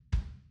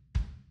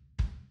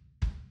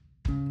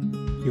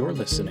You're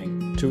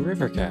listening to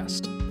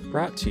Rivercast,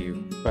 brought to you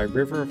by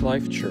River of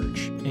Life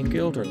Church in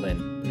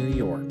Guilderland, New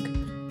York.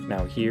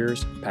 Now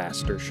here's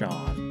Pastor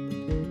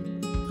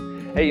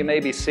Sean. Hey, you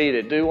may be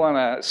seated. Do want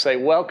to say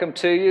welcome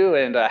to you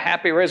and a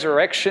happy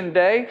Resurrection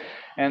Day.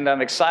 And I'm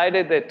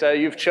excited that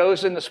you've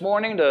chosen this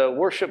morning to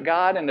worship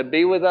God and to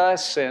be with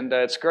us. And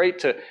it's great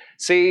to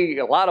see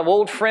a lot of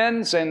old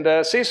friends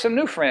and see some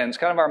new friends.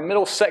 Kind of our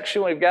middle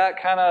section, we've got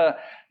kind of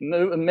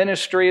new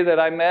ministry that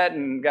I met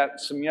and got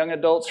some young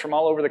adults from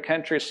all over the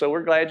country. So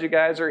we're glad you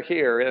guys are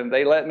here. And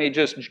they let me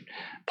just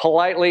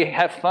politely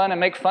have fun and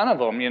make fun of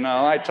them. You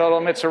know, I told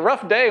them it's a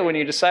rough day when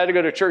you decide to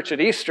go to church at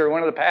Easter.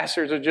 One of the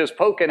pastors is just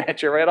poking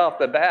at you right off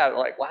the bat.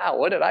 Like, wow,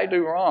 what did I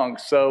do wrong?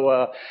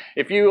 So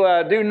if you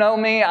do know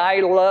me,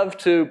 I love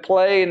to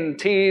play and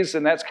tease,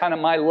 and that's kind of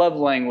my love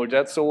language.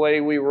 That's the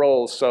way we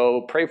roll.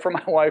 So pray for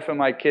my wife and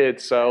my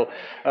kids. So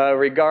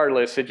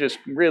regardless, it's just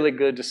really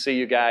good to see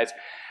you guys.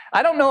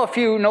 I don't know if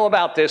you know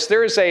about this.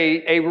 There's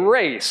a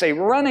race, a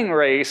running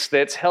race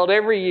that's held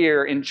every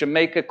year in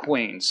Jamaica,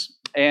 Queens.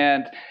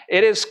 And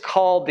it is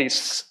called the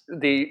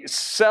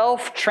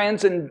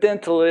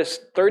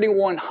Self-Transcendentalist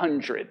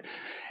 3100.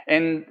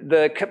 And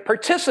the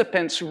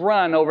participants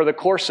run over the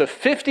course of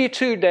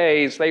 52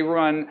 days. They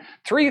run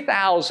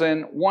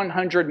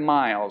 3,100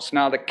 miles.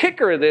 Now, the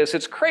kicker of this,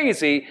 it's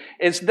crazy,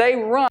 is they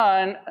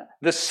run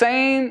the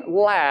same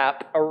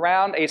lap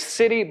around a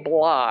city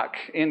block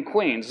in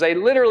Queens. They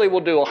literally will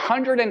do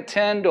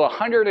 110 to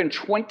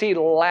 120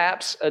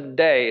 laps a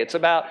day. It's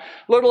about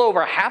a little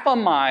over half a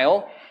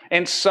mile.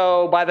 And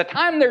so by the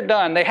time they're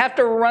done, they have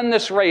to run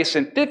this race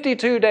in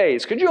 52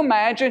 days. Could you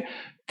imagine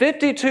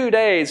 52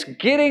 days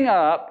getting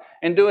up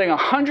and doing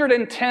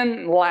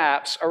 110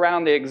 laps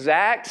around the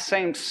exact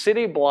same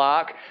city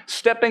block,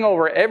 stepping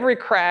over every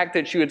crack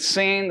that you had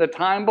seen the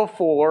time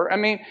before? I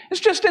mean, it's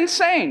just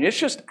insane. It's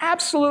just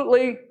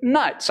absolutely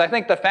nuts. I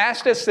think the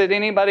fastest that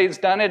anybody's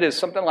done it is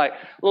something like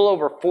a little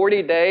over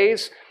 40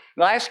 days.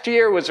 Last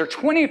year was their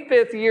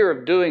 25th year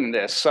of doing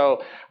this.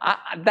 So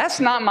that's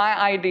not my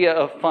idea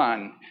of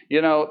fun.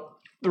 You know,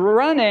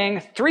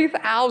 running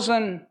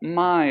 3,000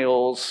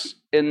 miles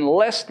in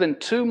less than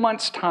 2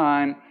 months'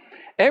 time,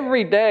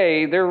 every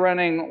day they're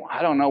running,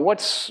 I don't know,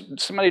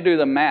 somebody do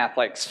the math,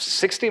 like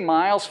 60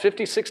 miles,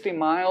 50, 60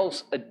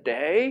 miles a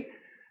day?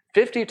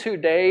 52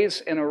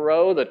 days in a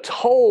row, the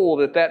toll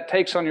that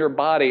takes on your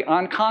body,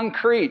 on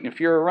concrete. If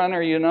you're a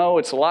runner, you know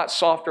it's a lot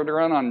softer to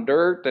run on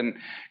dirt than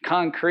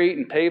concrete,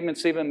 and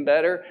pavement's even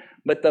better.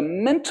 But the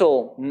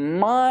mental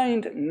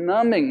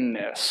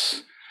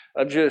mind-numbingness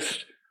of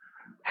just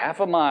half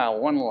a mile,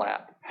 1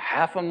 lap,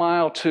 half a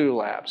mile, 2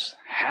 laps,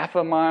 half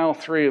a mile,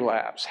 3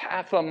 laps,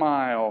 half a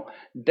mile,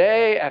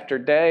 day after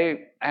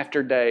day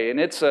after day. And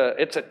it's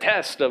a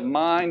test of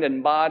mind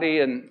and body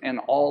and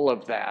all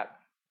of that.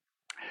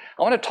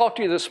 I want to talk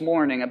to you this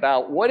morning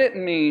about what it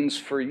means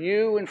for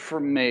you and for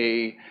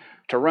me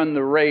to run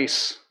the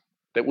race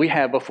that we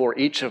have before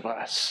each of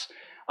us.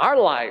 Our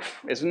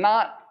life is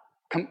not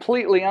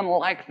completely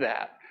unlike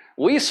that.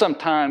 We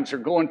sometimes are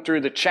going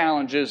through the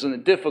challenges and the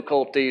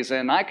difficulties,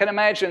 and I can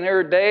imagine there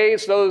are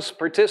days those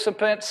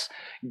participants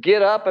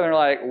get up and they're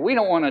like, we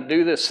don't want to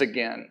do this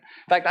again.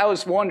 In fact, I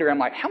was wondering, I'm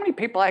like, how many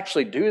people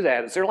actually do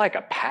that? Is there like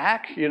a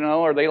pack, you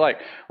know? Are they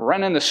like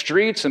running the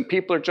streets and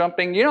people are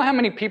jumping? You know how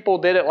many people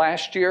did it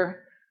last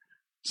year?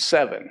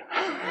 7.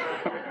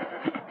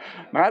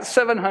 Not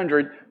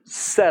 700,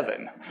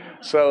 7.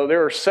 So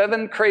there are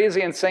 7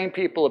 crazy, insane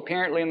people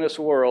apparently in this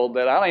world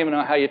that I don't even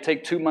know how you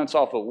take 2 months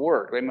off of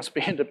work. They must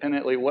be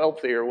independently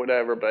wealthy or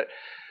whatever. But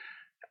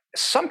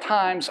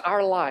sometimes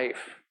our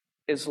life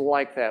is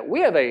like that.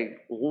 We have a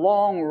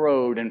long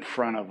road in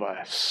front of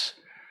us.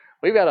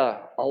 We've got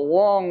a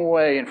long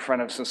way in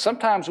front of us. And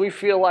sometimes we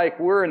feel like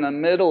we're in the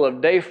middle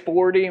of day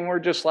 40 and we're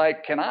just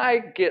like, can I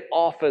get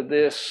off of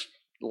this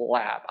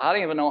lap? I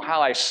don't even know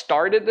how I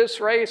started this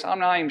race. I'm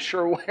not even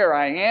sure where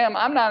I am.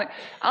 I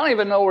don't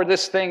even know where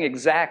this thing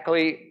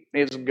exactly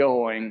is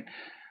going.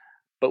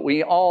 But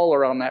we all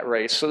are on that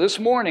race. So this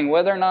morning,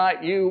 whether or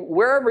not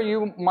wherever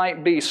you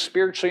might be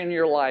spiritually in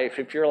your life,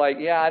 if you're like,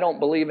 yeah, I don't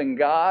believe in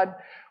God,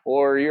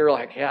 or you're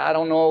like, yeah, I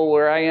don't know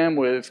where I am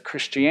with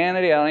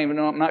Christianity. I don't even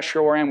know. I'm not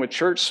sure where I am with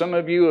church. Some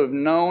of you have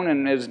known,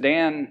 and as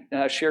Dan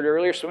shared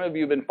earlier, some of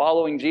you have been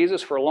following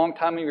Jesus for a long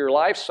time in your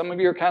life. Some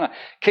of you are kind of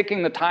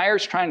kicking the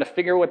tires, trying to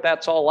figure what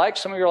that's all like.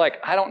 Some of you are like,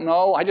 I don't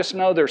know. I just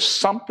know there's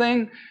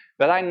something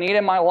that I need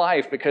in my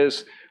life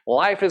because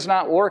life is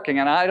not working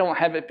and I don't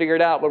have it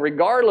figured out. But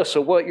regardless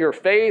of what your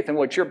faith and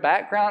what your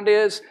background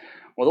is,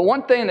 well, the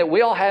one thing that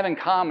we all have in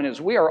common is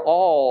we are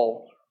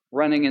all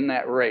running in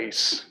that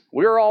race.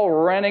 We're all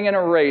running in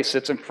a race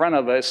that's in front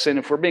of us. And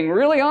if we're being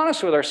really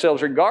honest with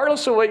ourselves,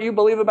 regardless of what you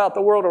believe about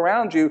the world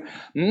around you,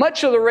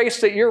 much of the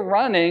race that you're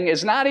running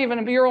is not even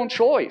of your own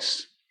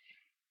choice.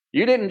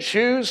 You didn't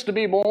choose to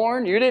be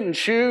born. You didn't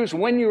choose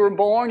when you were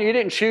born. You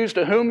didn't choose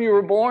to whom you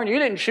were born. You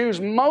didn't choose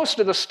most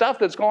of the stuff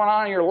that's going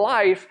on in your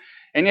life.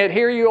 And yet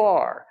here you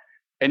are.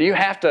 And you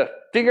have to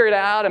figure it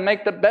out and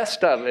make the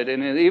best of it.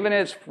 And even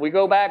as we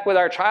go back with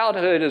our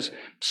childhood, is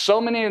so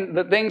many of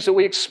the things that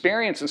we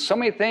experience and so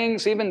many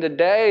things even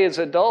today as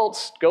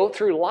adults go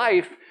through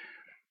life,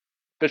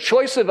 the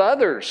choice of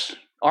others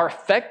are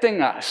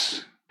affecting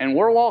us. And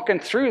we're walking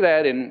through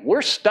that and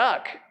we're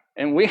stuck.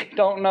 And we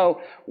don't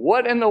know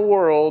what in the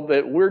world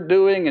that we're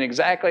doing and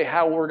exactly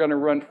how we're going to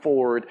run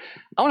forward.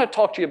 I want to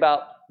talk to you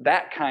about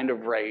that kind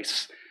of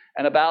race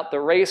and about the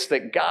race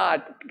that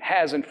God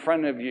has in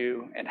front of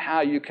you and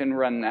how you can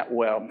run that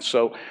well.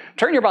 So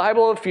turn your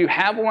Bible, if you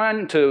have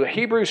one, to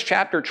Hebrews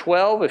chapter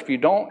 12. If you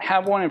don't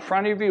have one in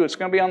front of you, it's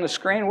going to be on the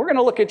screen. We're going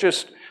to look at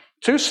just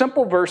two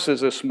simple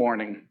verses this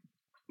morning.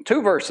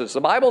 Two verses.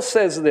 The Bible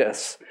says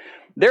this: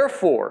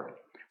 "Therefore,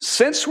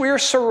 since we are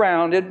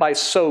surrounded by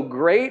so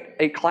great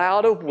a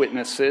cloud of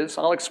witnesses,"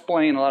 I'll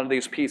explain a lot of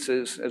these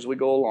pieces as we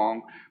go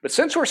along, but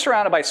since we're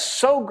surrounded by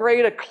so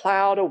great a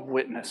cloud of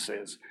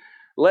witnesses,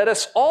 let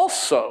us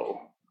also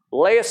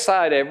lay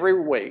aside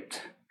every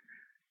weight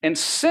and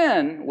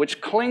sin which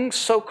clings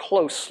so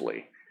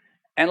closely,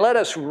 and let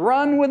us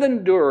run with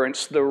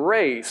endurance the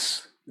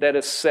race that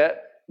is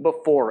set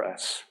before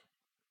us,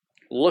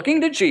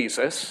 looking to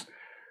Jesus,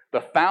 the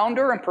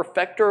founder and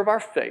perfecter of our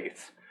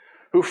faith,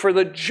 who for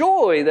the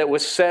joy that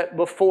was set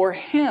before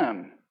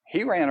him,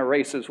 he ran a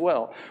race as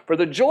well, for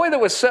the joy that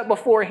was set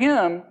before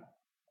him,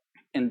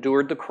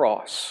 endured the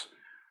cross,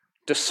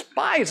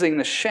 despising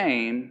the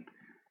shame,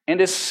 and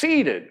is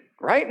seated,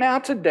 right now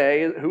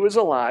today, who is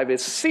alive,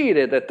 is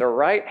seated at the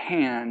right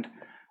hand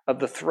of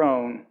the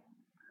throne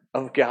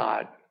of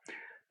God.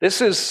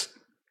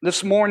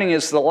 This morning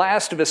is the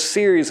last of a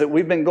series that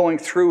we've been going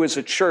through as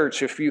a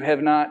church. If you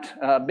have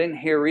not been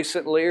here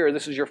recently, or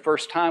this is your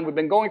first time, we've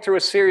been going through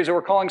a series that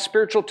we're calling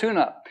Spiritual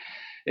Tune-Up.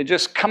 It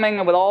just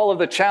coming with all of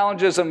the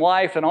challenges in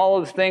life and all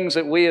of the things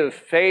that we have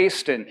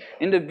faced and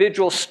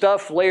individual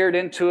stuff layered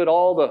into it,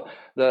 all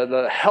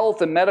the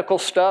health and medical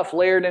stuff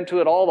layered into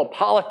it, all the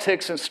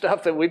politics and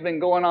stuff that we've been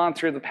going on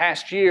through the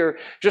past year.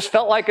 Just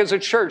felt like as a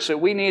church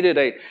that we needed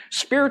a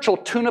spiritual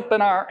tune-up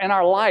in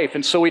our life.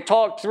 And so we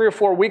talked 3 or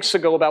 4 weeks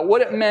ago about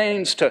what it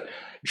means to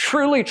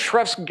truly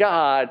trust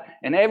God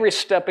in every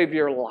step of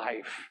your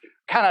life.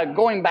 Kind of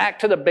going back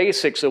to the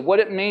basics of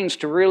what it means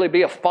to really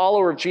be a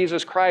follower of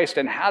Jesus Christ,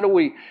 and how do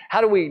we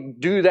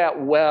do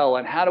that well,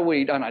 and how do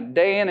we, on a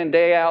day in and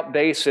day out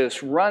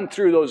basis, run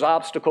through those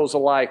obstacles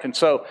of life. And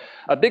so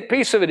a big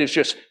piece of it is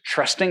just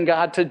trusting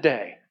God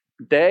today,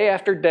 day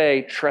after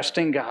day,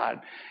 trusting God.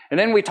 And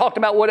then we talked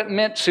about what it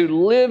meant to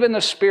live in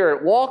the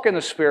Spirit, walk in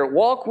the Spirit,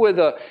 walk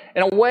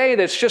in a way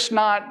that's just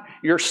not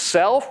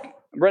yourself,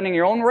 running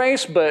your own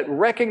race, but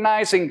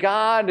recognizing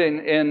God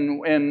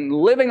and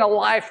living a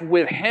life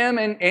with Him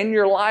in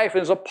your life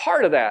is a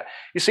part of that.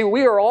 You see,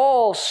 we are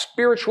all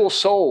spiritual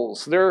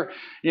souls. We're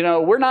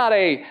not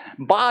a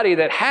body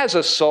that has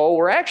a soul.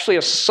 We're actually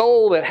a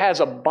soul that has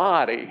a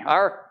body.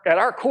 At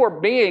our core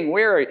being,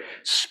 we're a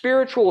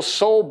spiritual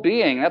soul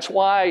being. That's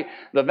why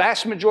the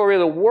vast majority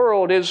of the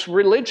world is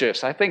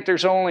religious. I think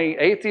there's only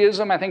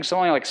atheism. I think it's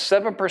only like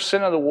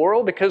 7% of the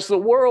world, because the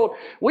world,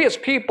 we as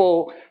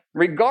people,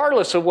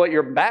 regardless of what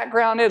your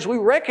background is, we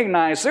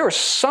recognize there is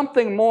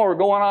something more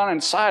going on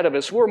inside of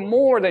us. We're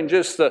more than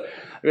just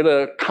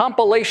the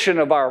compilation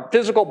of our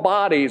physical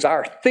bodies,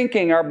 our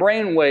thinking, our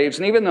brain waves,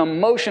 and even the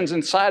emotions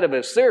inside of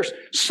us. There's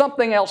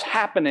something else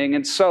happening.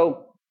 And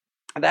so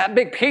that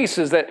big piece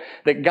is that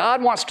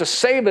God wants to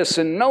save us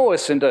and know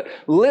us and to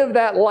live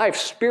that life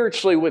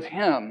spiritually with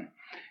Him.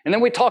 And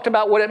then we talked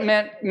about what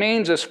it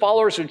means as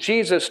followers of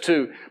Jesus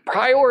to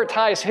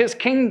prioritize His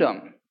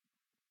kingdom.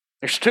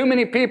 There's too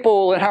many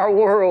people in our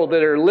world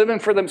that are living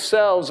for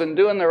themselves and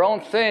doing their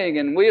own thing.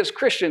 And we as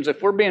Christians,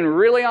 if we're being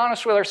really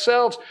honest with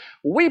ourselves,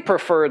 we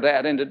prefer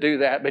that and to do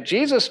that. But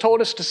Jesus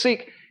told us to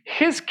seek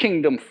His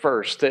kingdom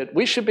first, that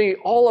we should be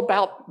all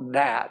about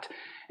that.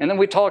 And then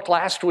we talked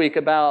last week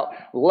about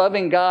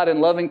loving God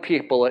and loving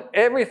people. At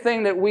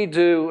everything that we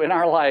do in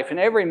our life, in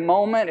every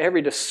moment,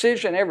 every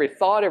decision, every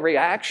thought, every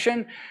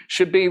action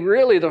should be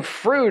really the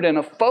fruit and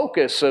a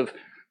focus of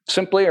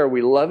simply, are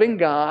we loving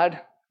God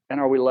and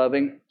are we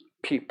loving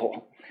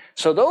people?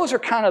 So those are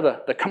kind of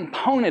the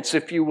components,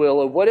 if you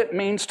will, of what it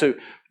means to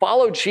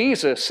follow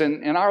Jesus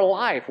in our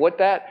life,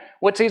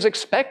 what He's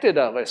expected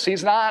of us.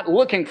 He's not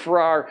looking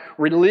for our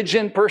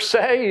religion per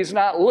se. He's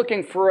not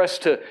looking for us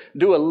to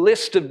do a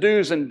list of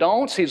do's and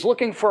don'ts. He's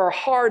looking for our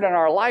heart and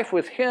our life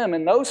with Him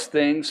and those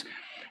things.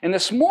 And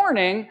this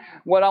morning,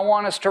 what I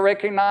want us to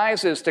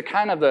recognize is the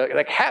kind of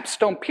the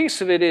capstone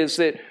piece of it is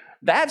that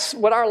that's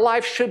what our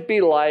life should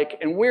be like,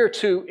 and we're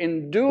to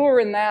endure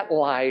in that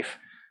life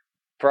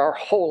for our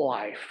whole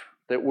life,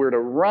 that we're to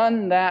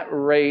run that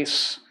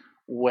race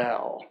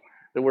well,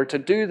 that we're to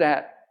do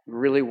that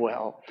really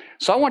well.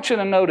 So I want you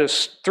to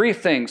notice 3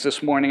 things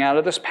this morning out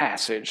of this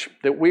passage,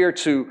 that we are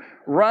to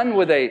run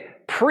with a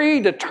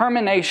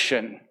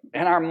predetermination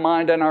in our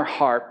mind and our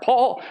heart.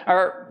 Paul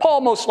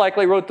most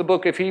likely wrote the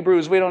book of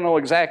Hebrews. We don't know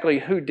exactly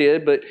who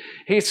did, but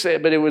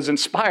it was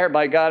inspired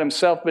by God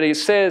Himself. But he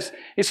says,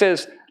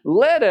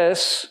 let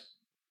us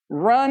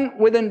run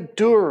with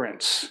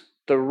endurance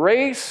the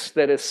race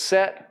that is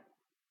set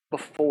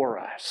before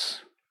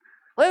us.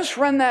 Let us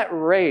run that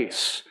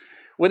race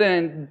with an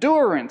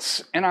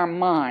endurance in our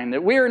mind,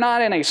 that we are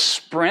not in a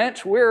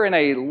sprint, we're in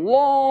a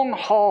long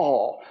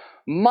haul,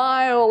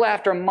 mile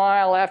after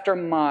mile after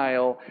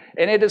mile,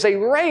 and it is a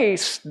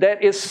race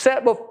that is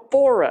set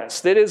before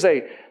us. There's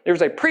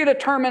a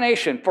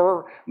predetermination.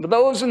 For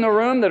those in the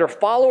room that are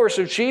followers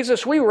of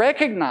Jesus, we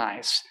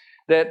recognize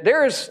that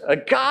there's a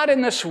God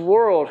in this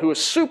world who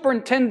is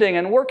superintending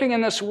and working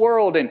in this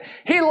world, and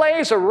He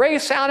lays a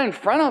race out in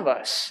front of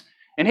us,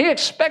 and He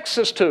expects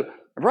us to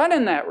run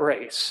in that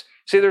race.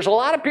 See, there's a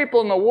lot of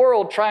people in the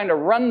world trying to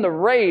run the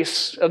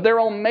race of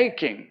their own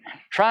making,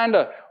 trying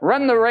to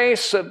run the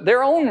race of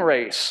their own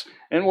race.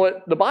 And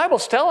what the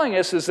Bible's telling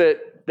us is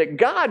that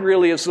God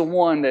really is the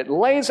one that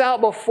lays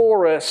out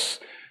before us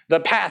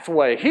the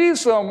pathway.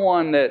 He's the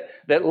one that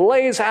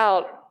lays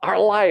out our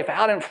life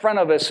out in front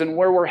of us and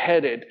where we're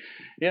headed.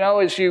 You know,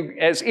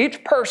 as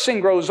each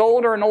person grows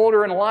older and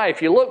older in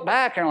life, you look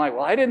back and you're like,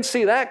 well, I didn't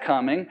see that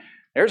coming.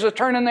 There's a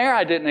turn in there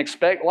I didn't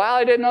expect. Wow,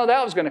 I didn't know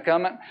that was going to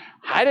come.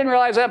 I didn't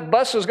realize that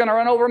bus was going to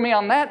run over me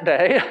on that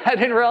day. I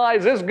didn't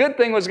realize this good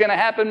thing was going to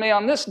happen to me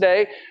on this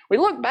day. We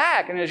look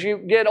back, and as you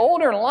get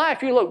older in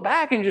life, you look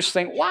back and you just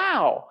think,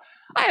 wow,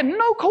 I had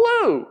no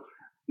clue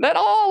that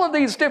all of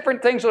these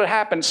different things would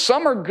happen.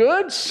 Some are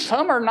good,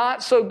 some are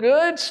not so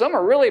good, some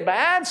are really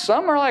bad,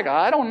 some are like,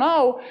 I don't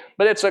know.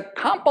 But it's a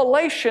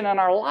compilation in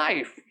our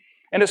life.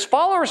 And as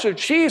followers of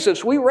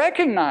Jesus, we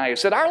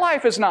recognize that our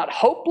life is not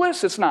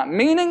hopeless, it's not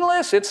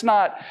meaningless, it's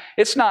not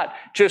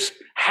just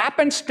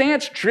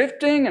happenstance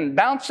drifting and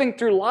bouncing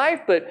through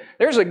life, but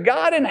there's a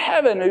God in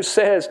heaven who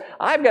says,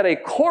 I've got a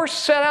course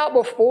set out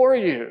before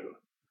you.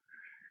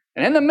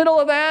 And in the middle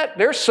of that,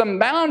 there's some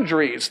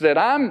boundaries that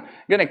I'm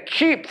going to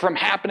keep from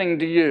happening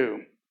to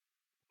you.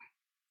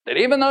 That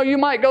even though you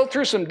might go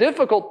through some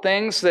difficult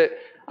things, that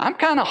I'm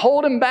kind of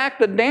holding back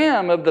the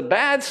dam of the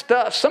bad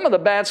stuff, some of the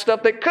bad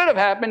stuff that could have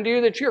happened to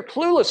you that you're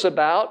clueless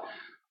about.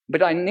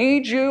 But I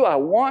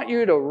want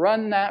you to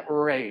run that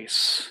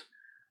race,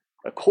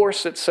 a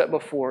course that's set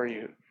before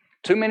you.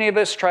 Too many of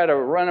us try to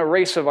run a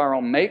race of our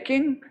own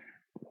making.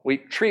 We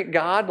treat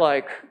God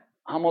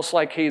almost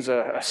like He's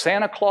a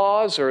Santa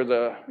Claus or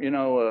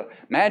a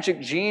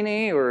magic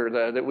genie, or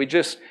that we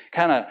just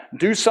kind of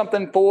do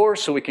something for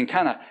so we can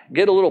kind of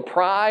get a little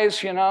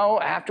prize,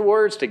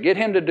 afterwards to get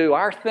Him to do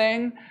our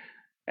thing.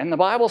 And the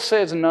Bible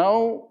says,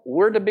 no,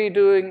 we're to be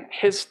doing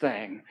His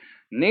thing.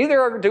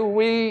 Neither do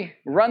we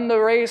run the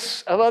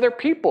race of other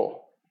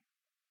people.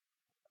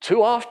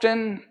 Too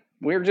often,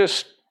 we're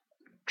just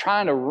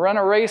trying to run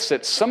a race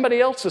that somebody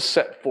else has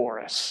set for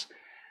us.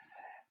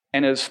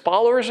 And as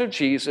followers of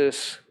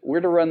Jesus, we're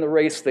to run the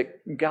race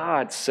that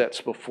God sets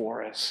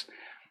before us.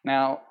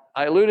 Now,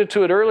 I alluded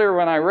to it earlier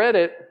when I read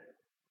it,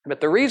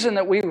 but the reason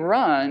that we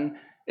run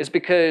is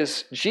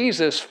because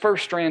Jesus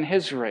first ran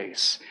His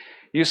race.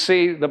 You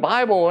see, the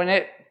Bible, when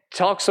it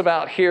talks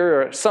about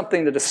here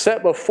something that is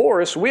set before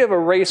us, we have a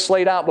race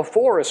laid out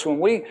before us. When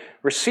we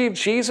receive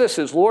Jesus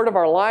as Lord of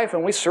our life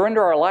and we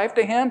surrender our life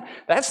to Him,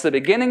 that's the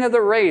beginning of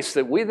the race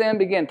that we then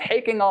begin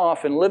taking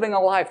off and living a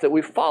life that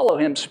we follow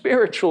Him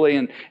spiritually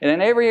and in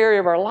every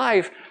area of our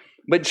life.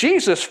 But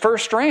Jesus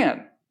first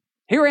ran.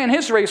 He ran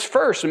His race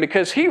first, and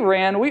because He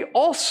ran, we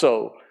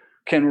also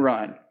can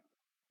run.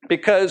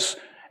 Because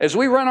as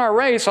we run our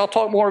race, I'll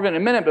talk more of it in a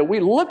minute, but we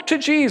look to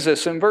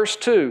Jesus in verse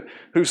 2,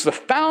 who's the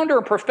founder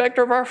and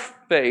perfecter of our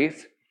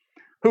faith,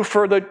 who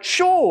for the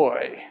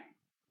joy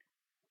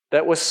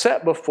that was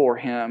set before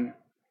Him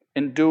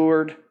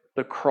endured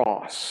the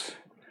cross.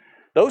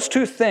 Those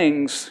two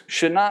things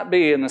should not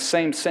be in the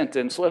same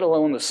sentence, let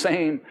alone the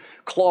same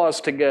clause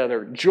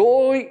together.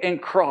 Joy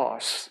and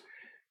cross.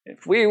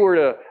 If we were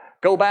to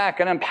go back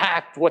and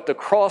unpack what the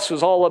cross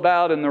was all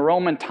about in the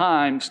Roman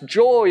times,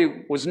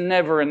 joy was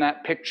never in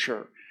that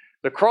picture.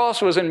 The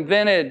cross was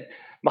invented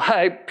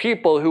by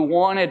people who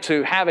wanted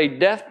to have a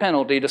death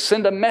penalty, to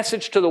send a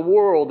message to the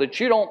world that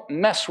you don't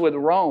mess with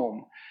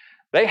Rome.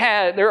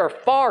 There are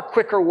far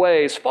quicker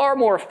ways, far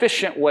more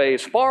efficient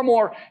ways, far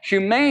more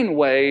humane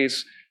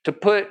ways to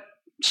put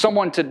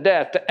someone to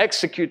death, to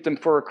execute them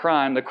for a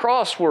crime. The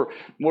cross where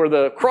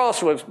the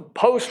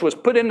post was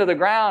put into the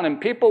ground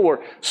and people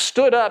were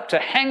stood up to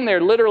hang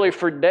there literally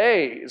for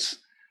days.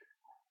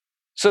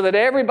 So that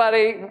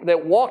everybody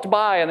that walked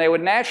by, and they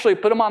would naturally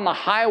put them on the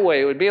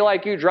highway. It would be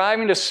like you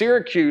driving to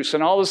Syracuse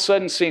and all of a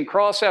sudden seeing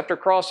cross after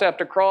cross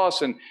after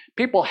cross and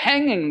people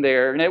hanging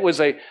there. And it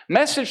was a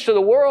message to the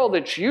world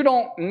that you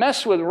don't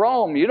mess with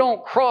Rome. You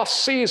don't cross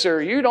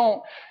Caesar.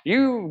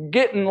 You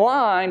get in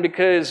line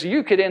because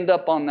you could end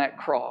up on that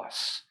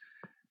cross.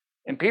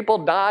 And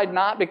people died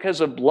not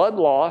because of blood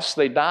loss.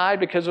 They died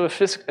because of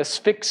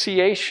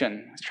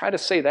asphyxiation. Let's try to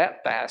say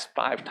that fast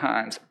 5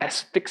 times.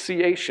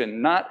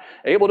 Asphyxiation, not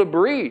able to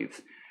breathe.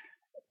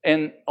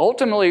 And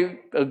ultimately,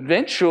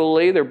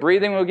 eventually, their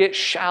breathing would get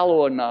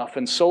shallow enough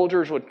and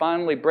soldiers would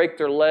finally break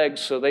their legs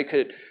so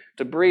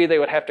to breathe, they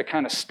would have to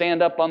kind of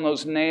stand up on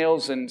those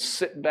nails and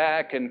sit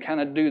back and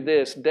kind of do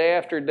this day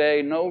after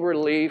day, no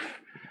relief.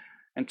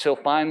 until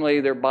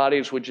finally their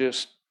bodies would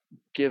just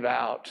give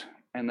out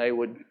and they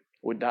would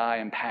die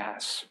and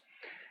pass.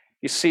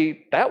 You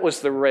see, that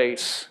was the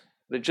race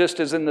that, just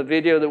as in the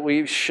video that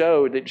we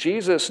showed, that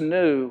Jesus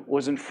knew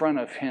was in front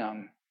of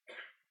him.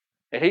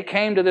 That he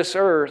came to this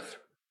earth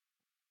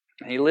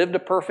and he lived a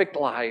perfect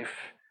life,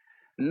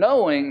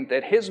 knowing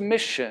that his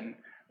mission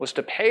was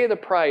to pay the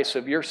price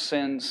of your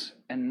sins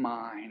and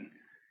mine.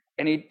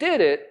 And he did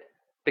it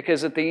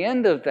because at the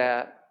end of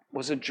that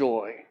was a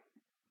joy.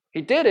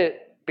 He did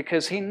it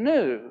because he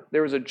knew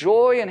there was a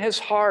joy in his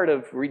heart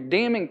of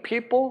redeeming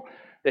people,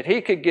 that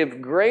he could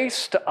give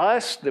grace to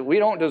us, that we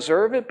don't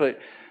deserve it, but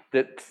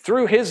that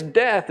through his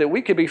death that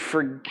we could be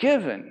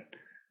forgiven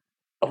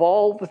of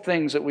all the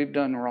things that we've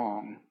done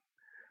wrong.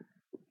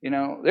 You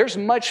know, there's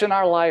much in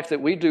our life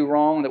that we do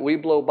wrong, that we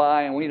blow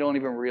by, and we don't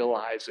even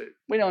realize it.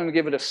 We don't even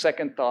give it a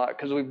second thought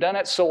because we've done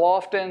it so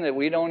often that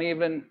we don't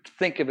even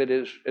think of it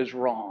as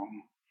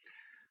wrong.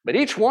 But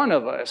each one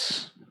of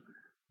us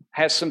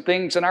has some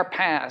things in our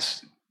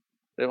past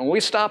that when we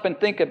stop and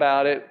think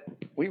about it,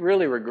 we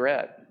really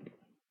regret.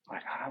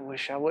 Like, I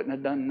wish I wouldn't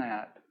have done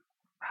that.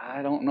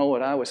 I don't know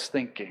what I was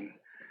thinking.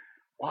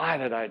 Why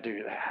did I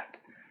do that?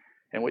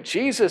 And what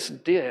Jesus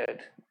did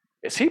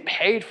is he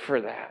paid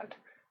for that.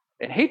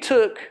 And he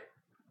took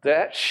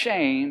that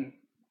shame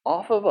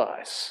off of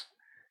us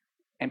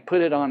and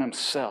put it on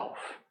himself.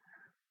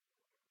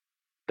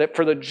 That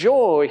for the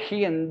joy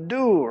he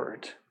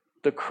endured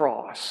the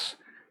cross,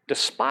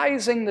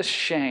 despising the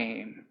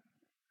shame,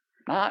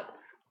 not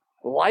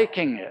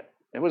liking it.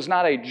 It was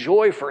not a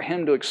joy for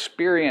him to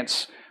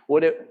experience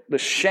the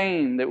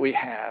shame that we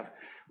have.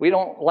 We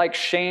don't like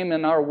shame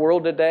in our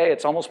world today.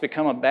 It's almost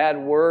become a bad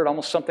word,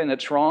 almost something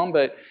that's wrong.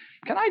 But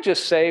can I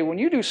just say, when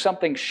you do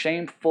something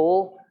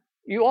shameful,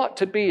 you ought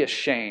to be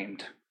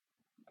ashamed.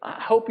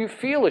 I hope you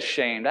feel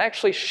ashamed.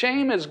 Actually,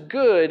 shame is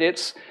good.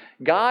 It's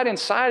God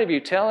inside of you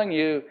telling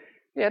you,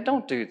 yeah,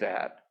 don't do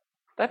that.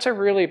 That's a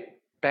really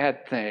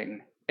bad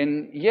thing.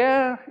 And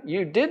yeah,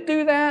 you did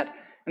do that.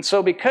 And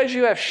so because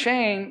you have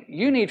shame,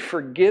 you need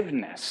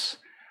forgiveness.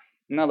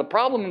 Now, the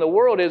problem in the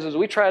world is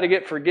we try to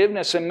get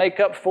forgiveness and make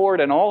up for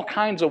it in all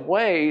kinds of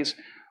ways.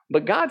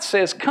 But God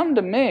says, come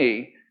to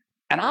me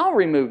and I'll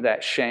remove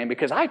that shame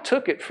because I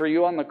took it for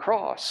you on the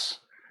cross.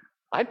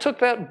 I took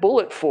that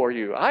bullet for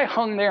you. I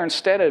hung there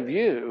instead of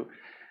you.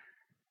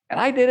 And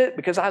I did it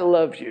because I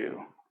love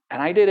you.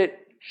 And I did it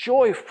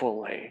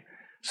joyfully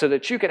so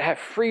that you could have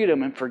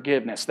freedom and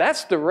forgiveness.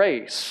 That's the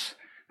race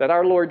that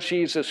our Lord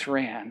Jesus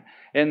ran.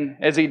 And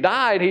as he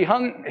died, he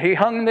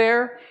hung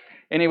there,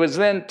 and he was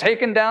then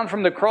taken down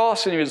from the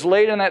cross, and he was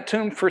laid in that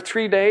tomb for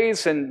 3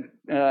 days. And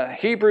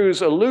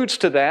Hebrews alludes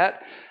to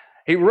that.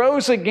 He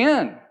rose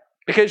again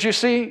because, you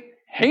see,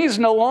 he's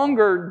no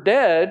longer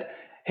dead.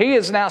 He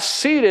is now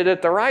seated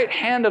at the right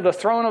hand of the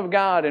throne of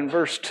God in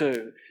verse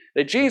 2.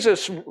 That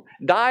Jesus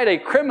died a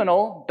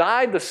criminal,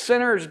 died the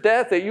sinner's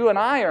death that you and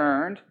I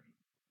earned,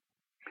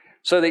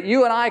 so that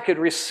you and I could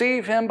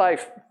receive him by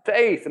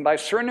faith and by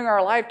surrendering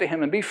our life to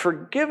him and be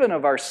forgiven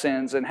of our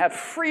sins and have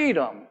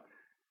freedom.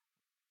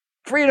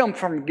 Freedom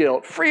from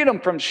guilt,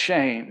 freedom from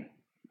shame,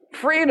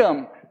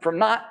 freedom from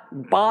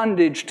not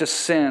bondage to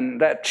sin.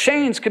 That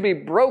chains could be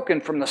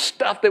broken from the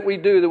stuff that we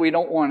do that we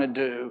don't want to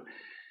do.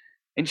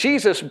 And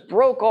Jesus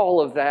broke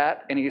all of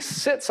that, and he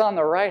sits on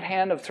the right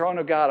hand of the throne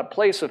of God, a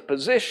place of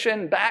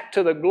position, back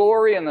to the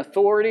glory and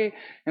authority.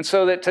 And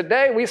so that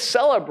today we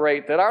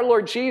celebrate that our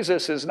Lord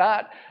Jesus is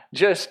not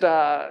just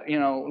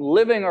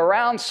living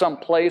around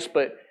someplace,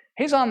 but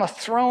he's on the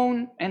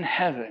throne in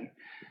heaven.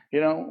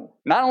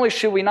 Not only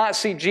should we not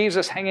see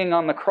Jesus hanging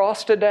on the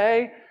cross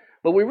today,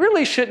 but we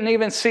really shouldn't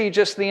even see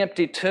just the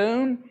empty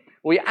tomb.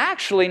 We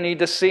actually need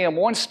to see him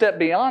one step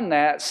beyond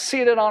that,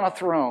 seated on a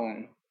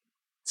throne.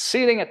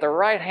 Seating at the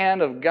right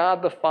hand of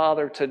God the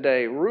Father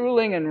today,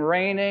 ruling and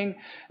reigning.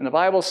 And the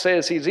Bible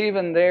says he's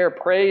even there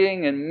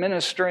praying and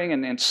ministering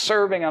and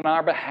serving on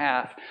our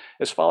behalf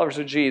as followers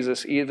of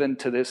Jesus even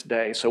to this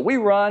day. So we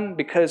run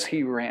because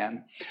he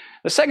ran.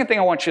 The second thing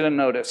I want you to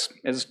notice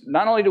is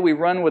not only do we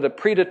run with a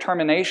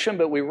predetermination,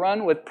 but we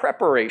run with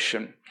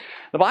preparation.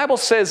 The Bible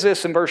says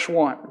this in verse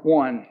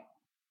 1,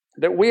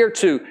 that we are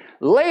to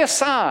let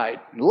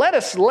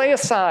us lay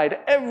aside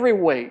every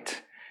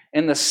weight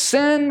and the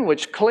sin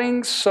which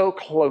clings so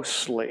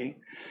closely.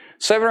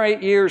 7 or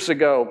 8 years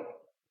ago,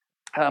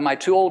 my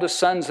 2 oldest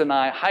sons and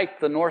I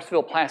hiked the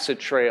Northville Placid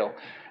Trail.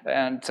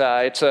 And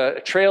it's a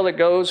trail that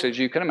goes, as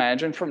you can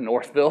imagine, from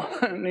Northville,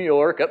 New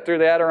York, up through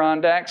the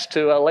Adirondacks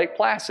to Lake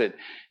Placid.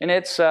 And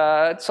it's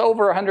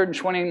over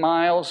 120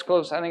 miles,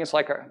 close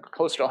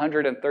to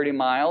 130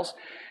 miles.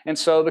 And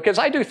so, because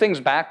I do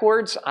things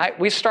backwards,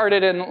 we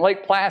started in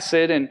Lake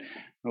Placid and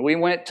we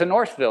went to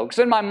Northville. Because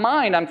in my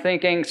mind, I'm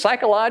thinking,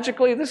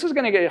 psychologically, this is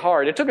going to get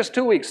hard. It took us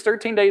 2 weeks,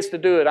 13 days to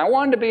do it. I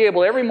wanted to be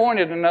able every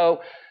morning to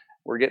know,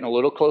 we're getting a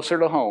little closer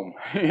to home.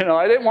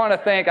 I didn't want to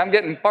think I'm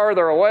getting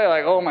farther away,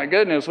 like, oh my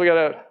goodness, we got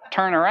to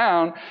turn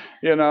around.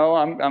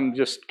 I'm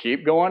just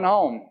keep going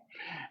home.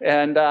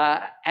 And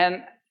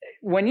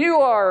when you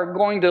are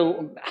going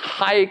to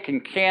hike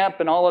and camp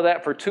and all of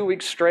that for 2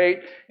 weeks straight,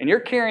 and you're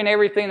carrying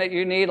everything that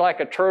you need like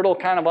a turtle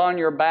kind of on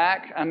your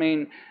back, I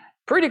mean,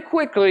 pretty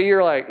quickly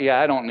you're like, yeah,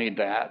 I don't need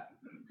that.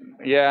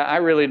 Yeah, I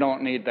really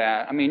don't need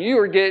that. I mean, you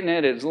are getting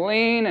it as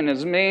lean and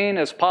as mean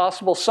as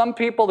possible. Some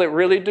people that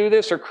really do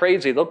this are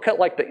crazy. They'll cut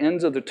like the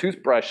ends of the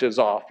toothbrushes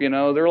off,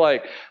 They're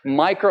like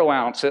micro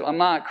ounce. I'm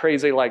not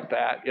crazy like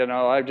that,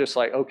 I'm just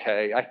like,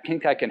 okay, I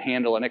think I can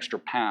handle an extra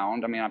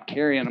pound. I mean, I'm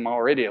carrying them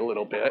already a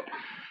little bit.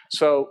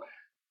 So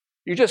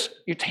you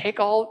take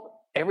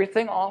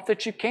everything off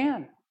that you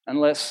can,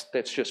 unless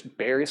that's just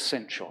very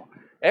essential.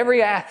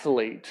 Every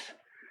athlete,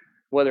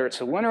 whether it's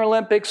the Winter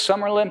Olympics,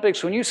 Summer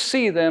Olympics, when you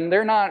see them,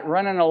 they're not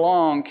running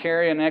along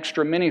carrying an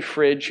extra mini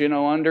fridge,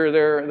 under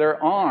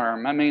their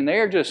arm. I mean,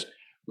 they're just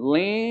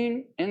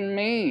lean and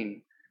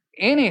mean.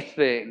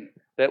 Anything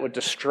that would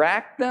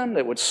distract them,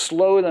 that would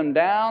slow them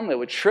down, that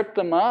would trip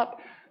them up,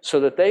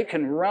 so that they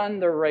can run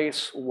the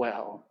race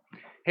well.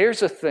 Here's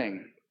the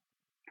thing.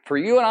 For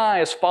you and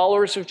I, as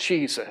followers of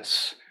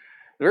Jesus,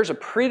 there's a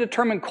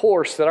predetermined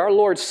course that our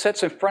Lord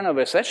sets in front of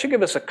us. That should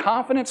give us a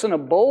confidence and a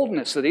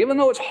boldness that even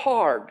though it's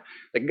hard,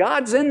 that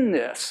God's in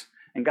this,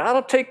 and God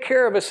will take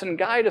care of us and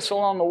guide us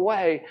along the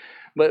way.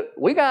 But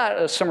we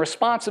got some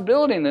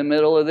responsibility in the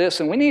middle of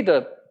this, and we need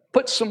to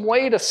put some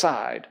weight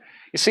aside.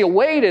 You see, a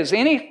weight is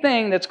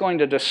anything that's going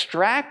to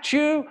distract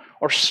you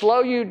or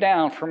slow you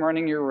down from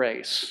running your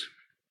race.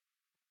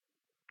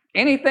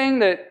 Anything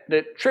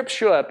that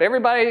trips you up.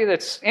 Anybody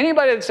that's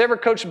ever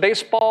coached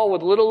baseball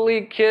with little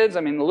league kids,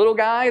 the little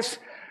guys,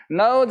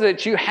 know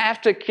that you have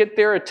to get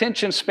their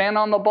attention span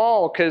on the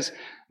ball, because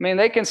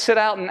they can sit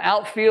out in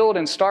outfield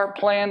and start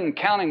playing and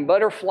counting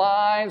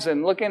butterflies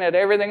and looking at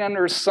everything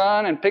under the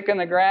sun and picking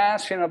the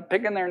grass,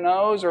 picking their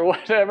nose or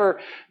whatever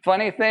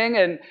funny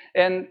thing,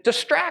 and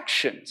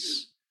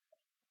distractions.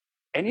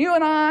 And you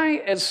and I,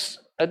 as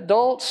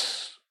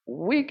adults,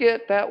 we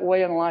get that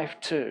way in life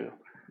too.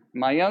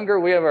 We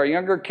have our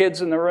younger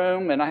kids in the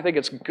room, and I think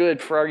it's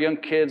good for our young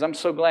kids. I'm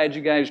so glad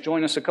you guys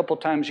join us a couple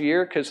times a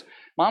year, because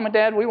Mom and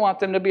Dad, we want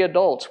them to be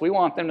adults. We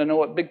want them to know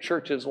what big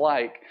church is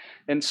like.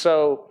 And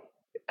so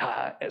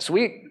as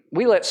we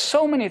let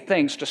so many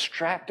things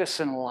distract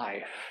us in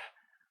life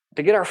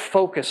to get our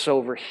focus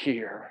over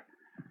here.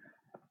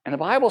 And the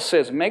Bible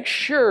says, make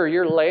sure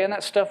you're laying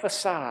that stuff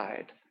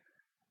aside.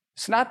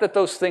 It's not that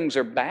those things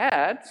are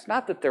bad. It's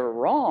not that they're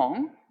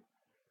wrong.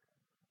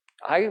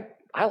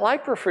 I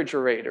like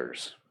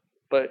refrigerators,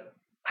 but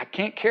I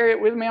can't carry it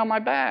with me on my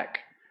back.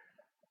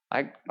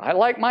 I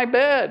like my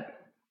bed.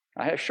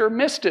 I sure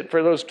missed it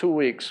for those 2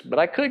 weeks, but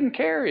I couldn't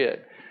carry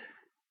it.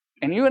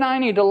 And you and I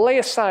need to lay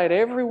aside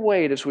every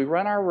weight as we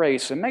run our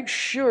race and make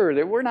sure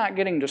that we're not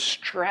getting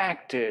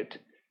distracted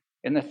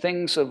in the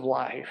things of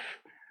life.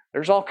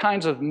 There's all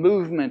kinds of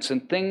movements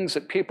and things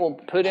that people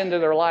put into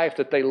their life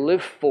that they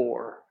live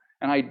for,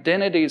 and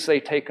identities they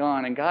take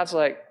on. And God's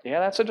like, yeah,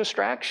 that's a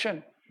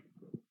distraction.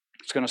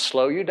 It's going to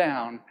slow you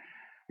down.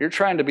 You're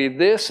trying to be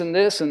this and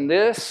this and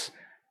this,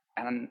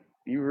 and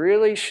you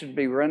really should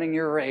be running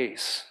your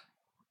race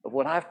of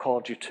what I've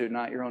called you to,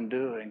 not your own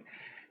doing.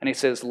 And he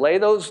says, lay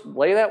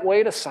that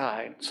weight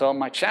aside. So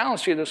my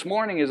challenge to you this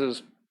morning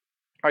is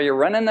are you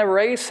running the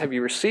race? Have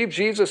you received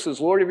Jesus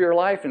as Lord of your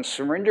life and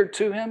surrendered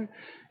to Him,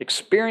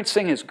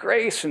 experiencing His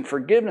grace and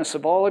forgiveness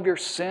of all of your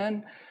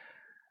sin?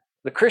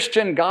 The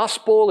Christian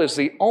gospel is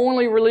the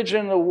only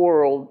religion in the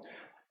world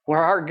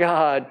where our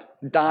God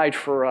died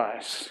for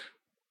us.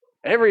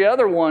 Every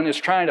other one is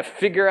trying to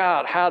figure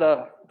out how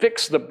to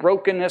fix the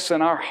brokenness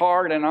in our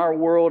heart and our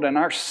world and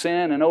our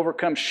sin and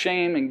overcome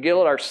shame and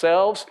guilt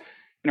ourselves.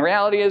 And the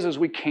reality is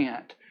we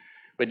can't.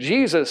 But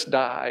Jesus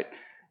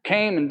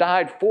came and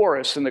died for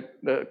us. And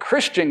the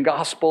Christian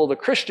gospel, the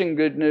Christian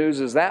good news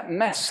is that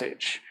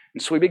message.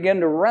 And so we begin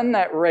to run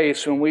that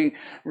race when we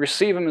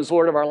receive Him as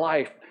Lord of our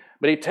life.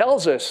 But He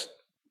tells us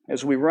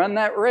as we run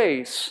that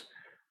race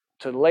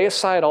to lay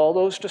aside all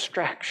those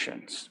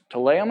distractions, to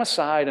lay them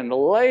aside and to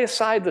lay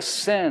aside the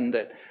sin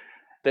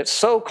that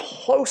so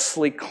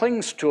closely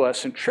clings to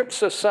us and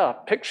trips us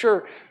up.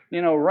 Picture,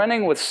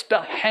 running with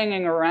stuff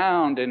hanging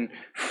around and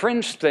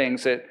fringe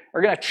things that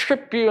are going to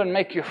trip you and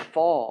make you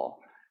fall.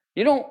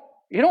 You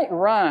don't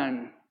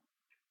run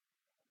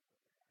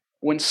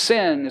when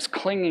sin is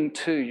clinging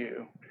to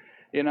you.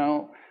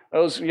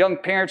 Those young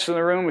parents in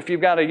the room, if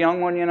you've got a young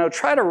one,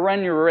 try to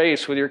run your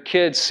race with your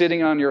kid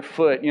sitting on your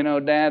foot.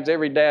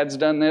 Every dad's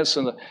done this,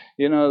 and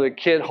the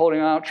kid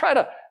holding on. Try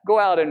to go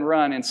out and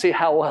run and see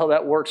how well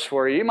that works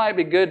for you. You might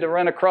be good to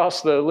run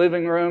across the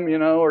living room,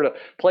 or to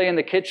play in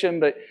the kitchen,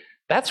 but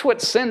that's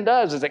what sin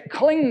does, is it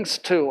clings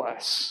to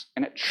us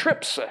and it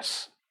trips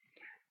us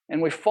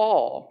and we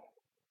fall.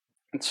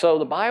 And so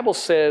the Bible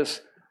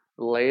says,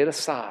 lay it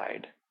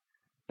aside.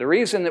 The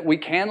reason that we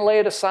can lay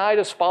it aside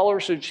as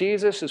followers of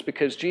Jesus is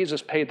because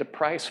Jesus paid the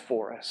price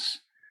for us.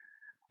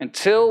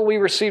 Until we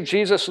receive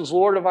Jesus as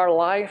Lord of our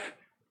life,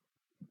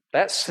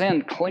 that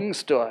sin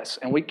clings to us,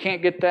 and we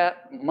can't get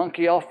that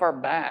monkey off our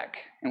back,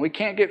 and we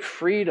can't get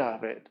freed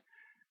of it.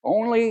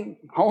 Only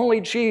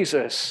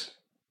Jesus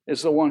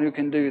is the one who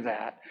can do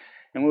that.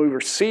 And when we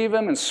receive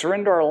Him and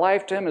surrender our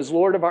life to Him as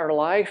Lord of our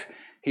life,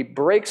 He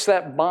breaks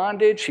that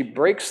bondage. He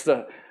breaks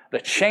the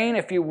chain,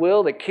 if you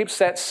will, that keeps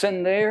that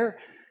sin there.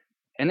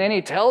 And then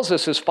He tells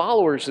us as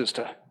followers is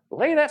to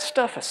lay that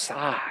stuff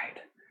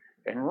aside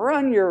and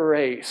run your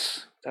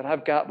race that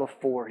I've got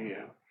before you.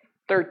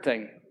 Third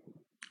thing,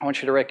 I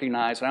want you to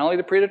recognize not only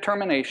the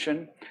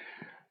predetermination,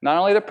 not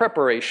only the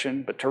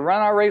preparation, but to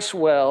run our race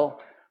well,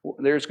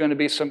 there's going to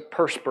be some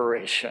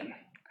perspiration.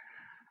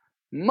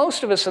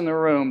 Most of us in the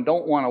room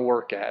don't want to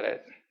work at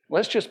it.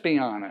 Let's just be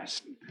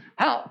honest.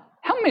 How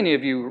many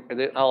of you,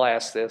 I'll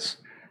ask this,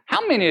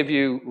 how many of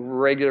you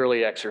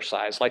regularly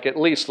exercise, like at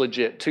least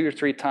legit 2 or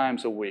 3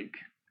 times a week?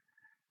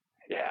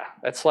 Yeah,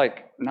 that's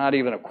like not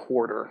even a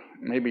quarter,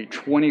 maybe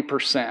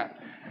 20%.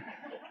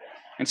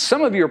 And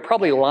some of you are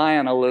probably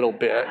lying a little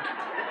bit.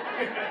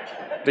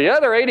 The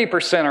other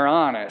 80% are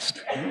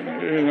honest.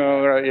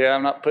 Yeah,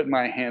 I'm not putting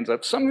my hands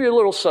up. Some of you are a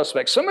little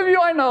suspect. Some of you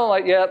I know,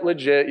 like, yeah,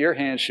 legit, your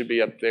hands should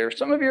be up there.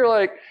 Some of you are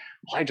like,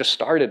 well, I just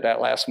started that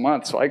last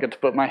month, so I get to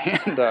put my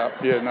hand up,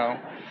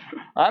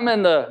 I'm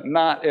in the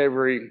not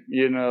every,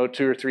 2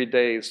 or 3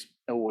 days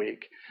a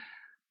week.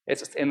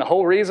 And the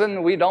whole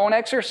reason we don't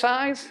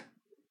exercise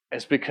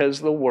is because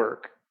of the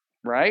work,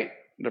 right?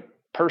 The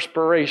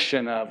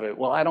perspiration of it.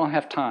 Well, I don't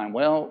have time.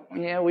 Well,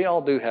 yeah, we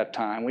all do have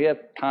time. We have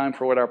time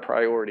for what our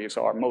priorities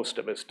are. Most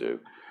of us do.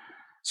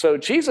 So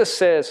Jesus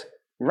says,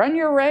 run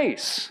your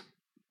race.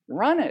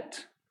 Run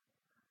it.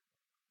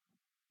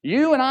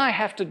 You and I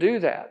have to do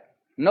that.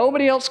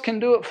 Nobody else can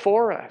do it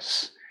for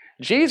us.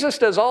 Jesus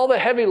does all the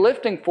heavy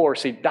lifting for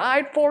us. He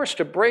died for us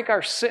to break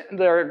our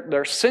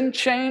their sin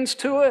chains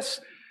to us.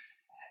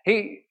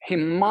 He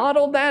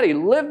modeled that. He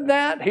lived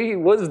that. He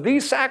was the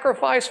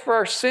sacrifice for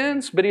our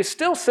sins. But He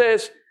still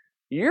says,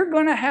 you're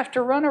going to have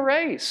to run a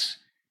race.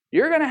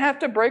 You're going to have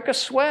to break a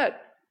sweat.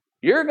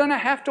 You're going to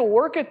have to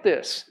work at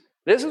this.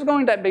 This is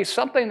going to be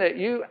something that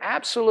you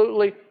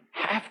absolutely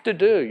have to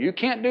do. You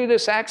can't do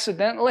this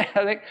accidentally.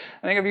 I think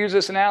I've used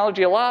this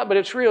analogy a lot, but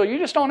it's real. You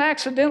just don't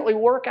accidentally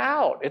work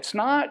out. It's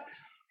not,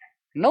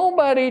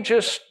 nobody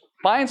just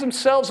finds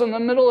themselves in the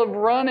middle of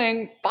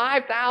running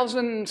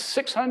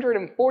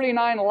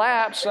 5,649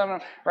 laps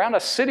around a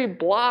city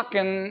block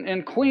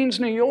in Queens,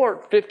 New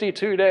York,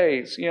 52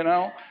 days,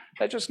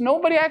 That just,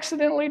 nobody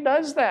accidentally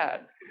does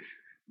that.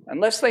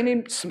 Unless they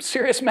need some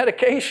serious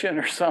medication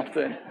or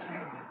something.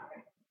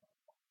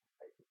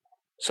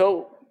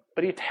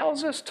 But He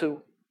tells us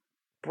to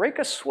break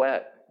a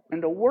sweat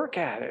and to work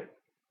at it,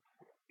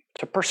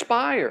 to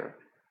perspire,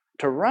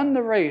 to run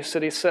the race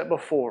that He set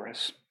before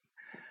us.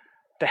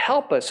 To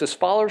help us as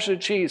followers of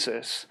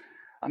Jesus,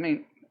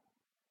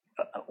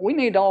 we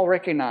need to all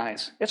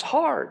recognize it's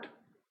hard.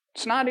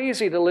 It's not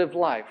easy to live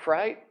life,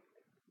 right?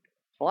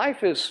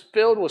 Life is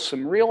filled with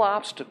some real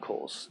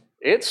obstacles.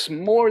 It's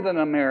more than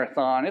a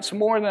marathon. It's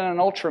more than an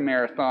ultra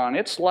marathon.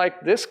 It's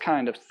like this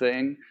kind of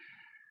thing.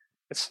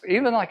 It's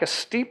even like a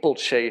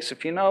steeplechase.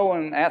 If you know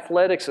in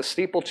athletics, a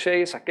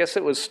steeplechase, I guess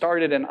it was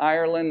started in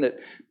Ireland that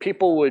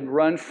people would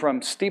run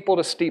from steeple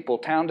to steeple,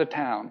 town to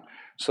town.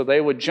 So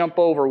they would jump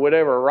over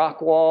whatever rock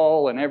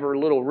wall and every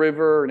little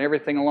river and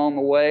everything along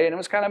the way. And it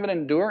was kind of an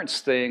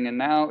endurance thing. And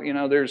now,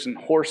 there's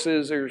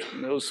horses, there's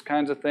those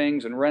kinds of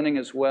things, and running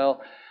as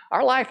well.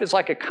 Our life is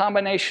like a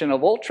combination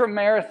of ultra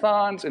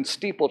marathons and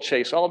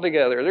steeplechase all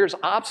together. There's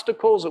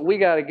obstacles that we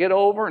got to get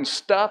over and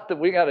stuff that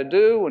we got to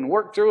do and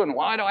work through. And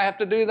why do I have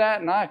to do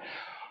that? And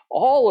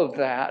all of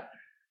that.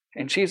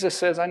 And Jesus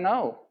says, I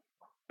know,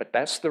 but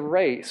that's the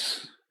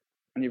race,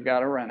 and you've got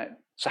to run it.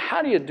 So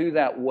how do you do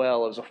that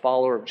well as a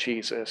follower of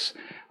Jesus?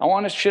 I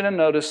want you to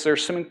notice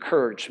there's some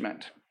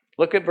encouragement.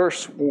 Look at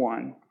verse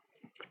 1.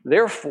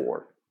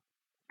 Therefore,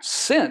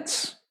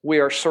 since we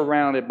are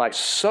surrounded by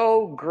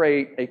so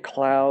great a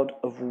cloud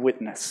of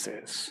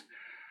witnesses.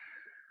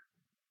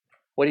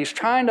 What He's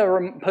trying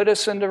to put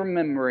us into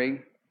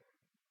memory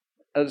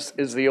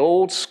is the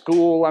old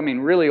school,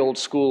 really old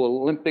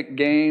school Olympic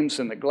Games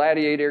and the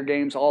gladiator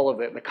games, all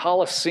of it. The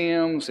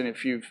Colosseums, and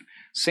if you've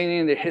seen any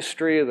of the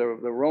history of the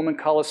Roman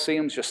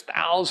Colosseums, just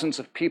thousands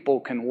of people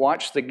can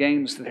watch the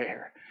games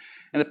there.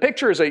 And the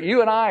picture is that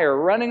you and I are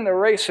running the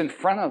race in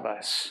front of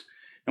us.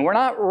 And we're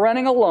not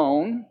running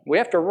alone. We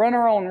have to run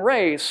our own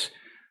race,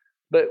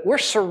 but we're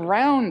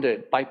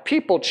surrounded by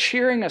people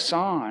cheering us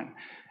on.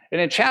 And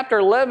in chapter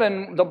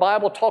 11, the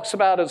Bible talks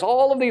about as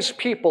all of these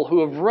people who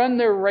have run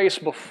their race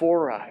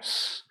before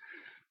us,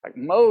 like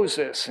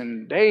Moses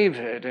and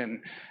David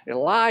and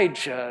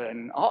Elijah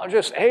and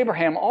just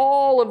Abraham,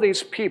 all of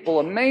these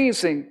people,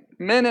 amazing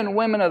men and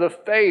women of the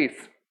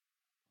faith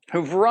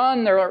who've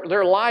run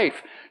their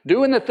life,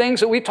 doing the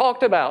things that we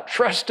talked about,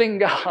 trusting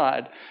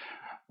God,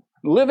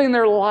 living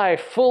their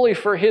life fully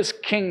for His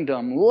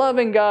kingdom,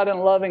 loving God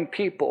and loving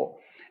people.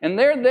 And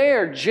they're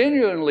there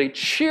genuinely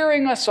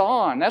cheering us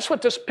on. That's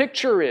what this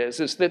picture is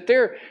that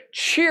they're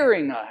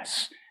cheering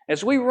us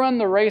as we run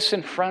the race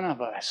in front of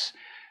us.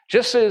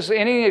 Just as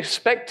any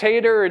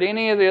spectator at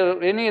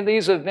any of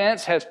these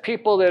events has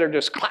people that are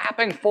just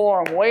clapping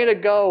for them, way to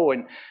go.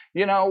 And,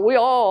 we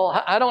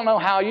all, I don't know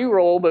how you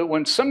roll, but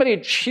when somebody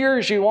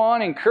cheers you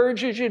on,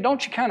 encourages you,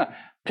 don't you kind of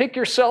pick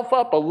yourself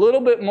up a little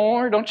bit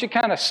more? Don't you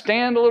kind of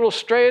stand a little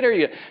straighter?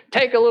 You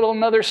take a little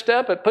another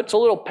step. It puts a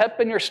little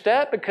pep in your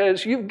step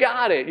because you've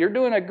got it. You're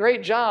doing a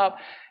great job.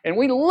 And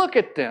we look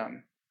at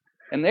them,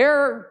 and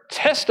they're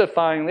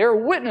testifying, they're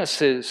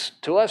witnesses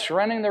to us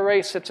running the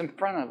race that's in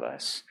front of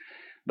us.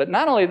 But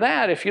not only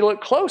that, if you look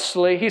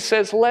closely, he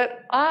says,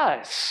 let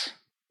us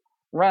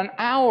run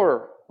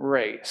our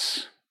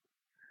race.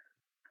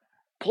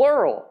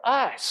 Plural,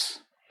 us.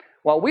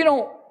 While we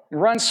don't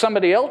run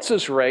somebody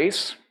else's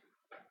race,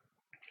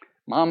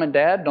 mom and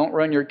dad, don't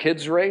run your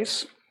kids'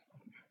 race.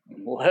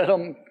 Let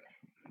them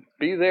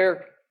be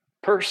their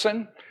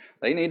person.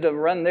 They need to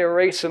run their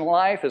race in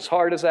life, as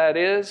hard as that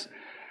is.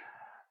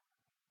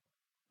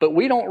 But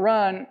we don't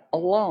run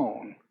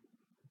alone.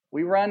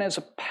 We run as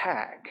a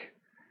pack.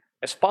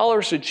 As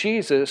followers of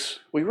Jesus,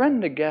 we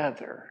run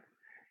together.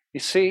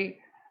 You see,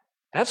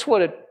 that's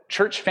what a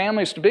church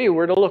family is to be.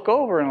 We're to look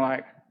over and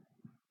like,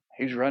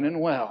 he's running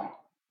well.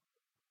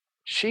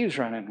 She's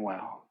running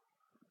well.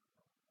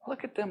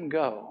 Look at them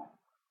go.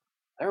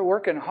 They're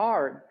working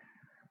hard.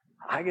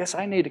 I guess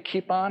I need to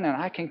keep on, and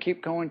I can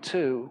keep going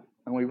too.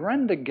 And we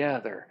run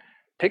together,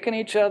 picking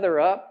each other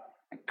up,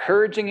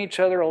 encouraging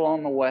each other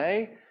along the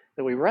way,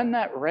 that we run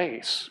that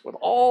race with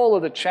all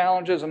of the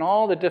challenges and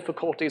all the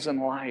difficulties in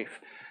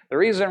life. The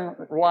reason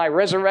why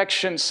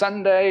Resurrection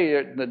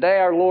Sunday, the day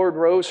our Lord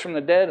rose from the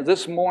dead,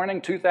 this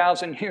morning,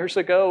 2,000 years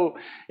ago,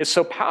 is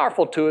so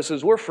powerful to us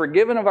is we're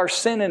forgiven of our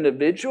sin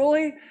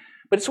individually,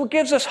 but it's what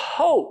gives us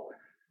hope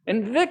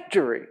and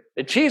victory.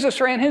 That Jesus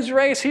ran his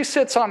race, he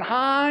sits on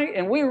high,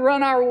 and we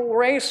run our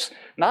race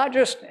not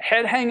just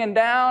head hanging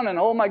down and,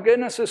 oh my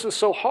goodness, this is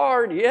so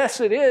hard.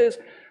 Yes, it is,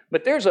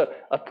 but there's a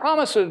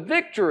promise of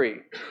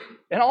victory.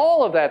 And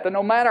all of that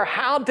no matter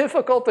how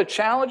difficult the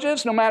challenge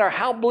is, no matter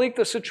how bleak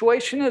the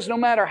situation is, no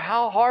matter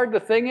how hard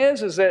the thing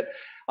is that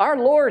our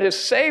Lord has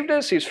saved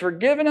us, he's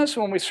forgiven us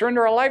when we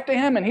surrender our life to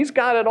him, and he's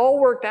got it all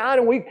worked out,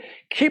 and we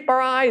keep our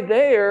eye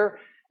there,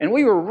 and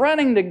we were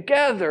running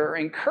together,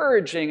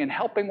 encouraging and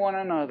helping one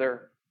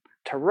another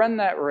to run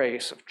that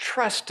race of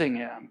trusting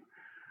him,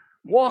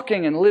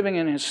 walking and living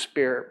in his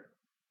Spirit,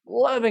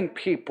 loving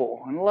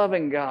people and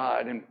loving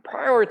God, and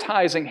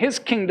prioritizing his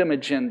kingdom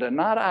agenda,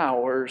 not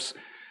ours.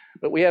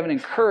 But we have an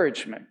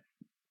encouragement.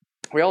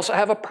 We also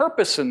have a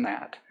purpose in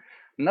that.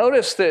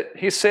 Notice that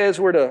he says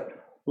we're to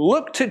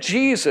look to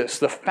Jesus,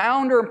 the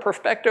founder and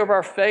perfecter of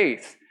our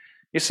faith.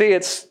 You see,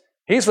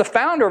 he's the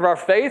founder of our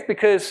faith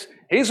because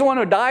he's the one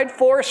who died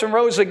for us and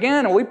rose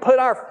again, and we put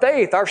our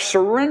faith, our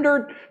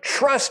surrendered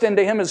trust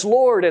into him as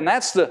Lord, and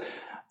that's the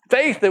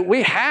faith that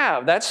we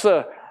have. That's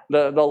the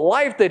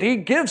life that he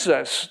gives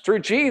us through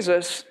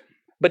Jesus.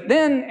 But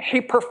then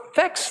he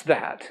perfects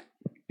that.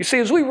 You see,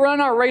 as we run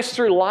our race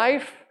through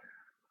life,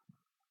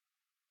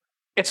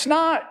 it's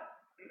not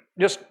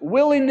just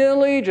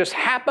willy-nilly, just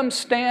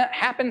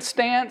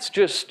happenstance,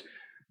 just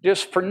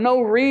for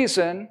no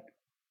reason.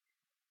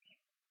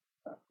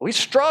 We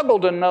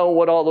struggle to know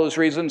what all those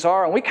reasons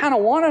are, and we kind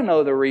of want to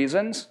know the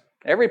reasons.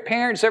 Every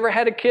parent who's ever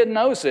had a kid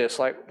knows this.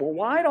 Like, well,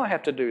 why do I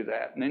have to do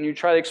that? And then you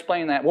try to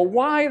explain that. Well,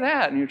 why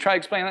that? And you try to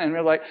explain that, and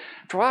you're like,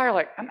 for a while, you're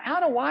like, I'm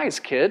out of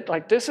whys, kid.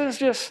 Like, this is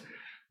just,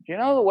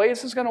 the way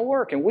this is going to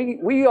work. And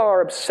we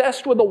are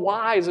obsessed with the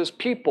whys as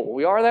people.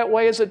 We are that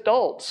way as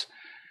adults.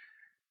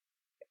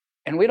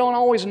 And we don't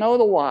always know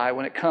the why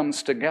when it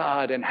comes to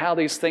God and how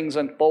these things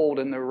unfold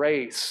in the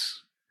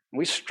race.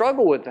 We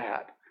struggle with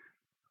that.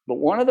 But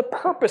one of the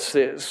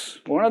purposes,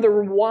 one of the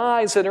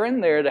whys that are in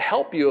there to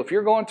help you if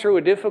you're going through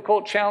a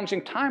difficult,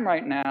 challenging time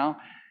right now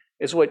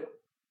is what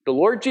the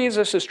Lord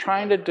Jesus is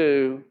trying to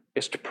do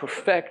is to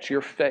perfect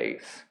your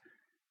faith.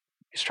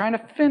 He's trying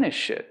to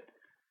finish it.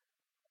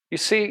 You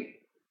see,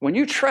 when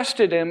you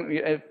trusted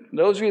him,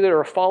 those of you that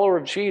are a follower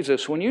of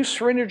Jesus, when you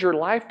surrendered your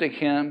life to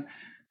him,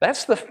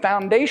 that's the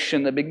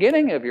foundation, the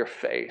beginning of your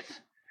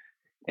faith.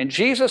 And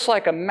Jesus,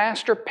 like a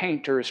master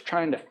painter, is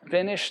trying to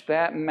finish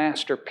that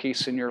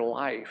masterpiece in your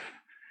life.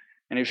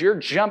 And as you're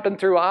jumping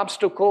through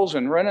obstacles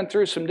and running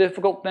through some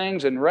difficult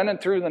things and running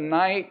through the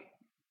night,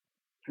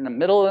 in the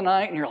middle of the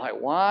night, and you're like,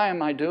 why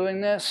am I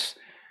doing this?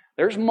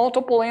 There's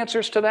multiple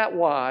answers to that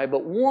why,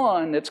 but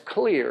one that's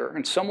clear,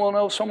 and some will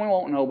know, some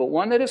won't know, but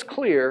one that is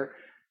clear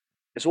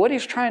is what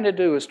he's trying to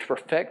do is to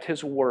perfect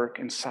his work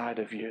inside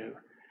of you.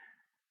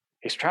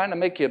 He's trying to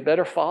make you a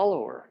better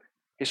follower.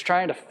 He's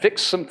trying to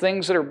fix some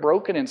things that are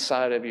broken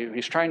inside of you.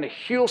 He's trying to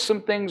heal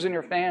some things in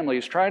your family.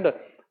 He's trying to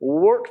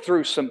work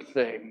through some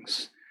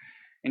things.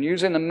 And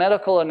using the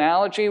medical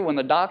analogy, when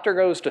the doctor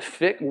goes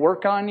to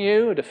work on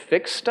you, to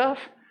fix stuff,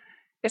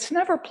 it's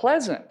never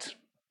pleasant,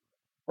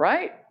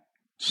 right?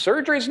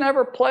 Surgery's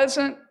never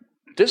pleasant.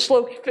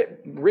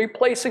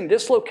 Replacing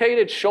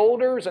dislocated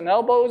shoulders and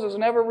elbows is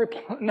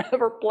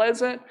never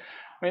pleasant.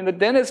 I mean, the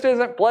dentist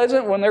isn't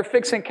pleasant when they're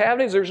fixing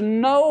cavities. There's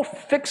no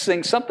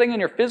fixing something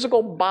in your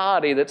physical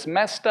body that's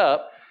messed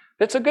up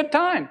that's a good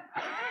time.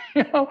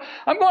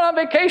 I'm going on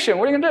vacation.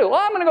 What are you going to do? Well,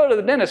 I'm going to go to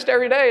the dentist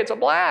every day. It's a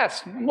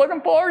blast. I'm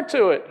looking forward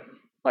to it.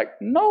 Like,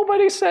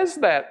 nobody says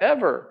that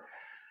ever.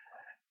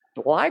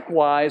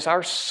 Likewise,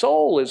 our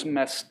soul is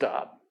messed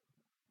up,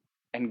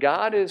 and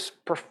God is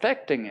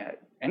perfecting it.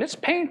 And it's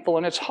painful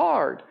and it's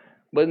hard,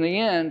 but in the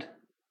end,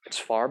 it's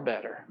far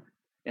better.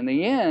 In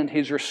the end,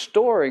 He's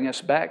restoring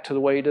us back to the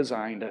way He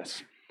designed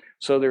us.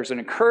 So there's an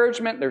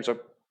encouragement, there's a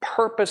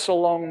purpose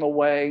along the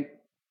way,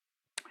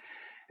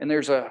 and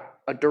there's a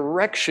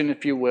direction,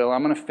 if you will.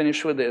 I'm going to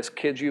finish with this.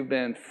 Kids, you've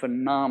been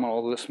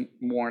phenomenal this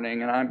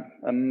morning, and I'm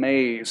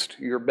amazed.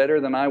 You're better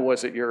than I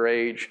was at your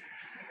age.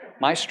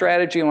 My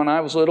strategy when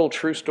I was little,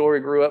 true story,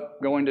 grew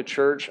up going to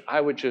church,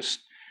 I would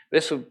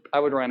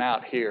run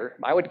out here.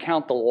 I would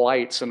count the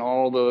lights and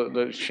all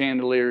the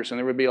chandeliers, and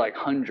there would be like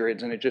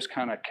hundreds, and it just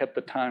kind of kept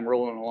the time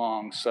rolling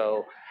along.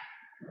 So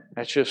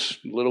that's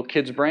just little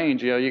kids'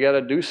 brains. You got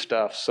to do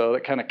stuff. So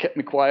that kind of kept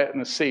me quiet in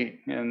the seat.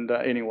 And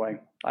anyway,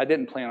 I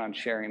didn't plan on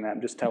sharing that.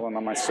 I'm just telling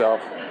on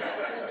myself.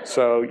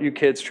 So you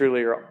kids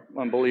truly are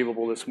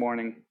unbelievable this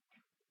morning.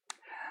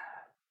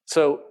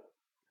 So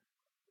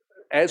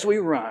as we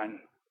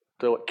run,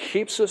 what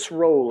keeps us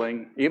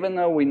rolling, even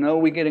though we know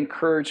we get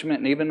encouragement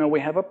and even though we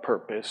have a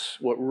purpose,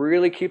 what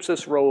really keeps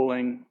us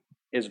rolling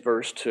is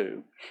verse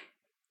 2.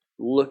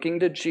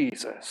 Looking to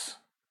Jesus.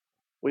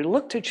 We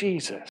look to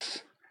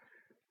Jesus.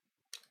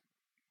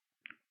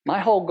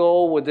 My whole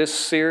goal with this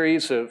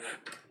series of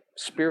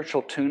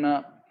spiritual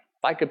tune-up,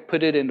 if I could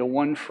put it into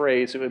one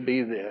phrase, it would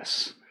be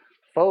this.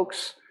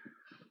 Folks,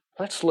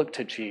 let's look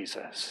to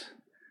Jesus.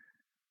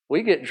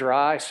 We get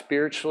dry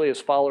spiritually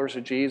as followers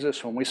of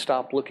Jesus when we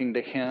stop looking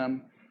to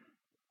Him.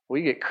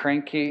 We get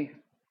cranky.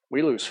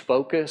 We lose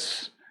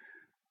focus.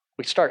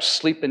 We start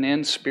sleeping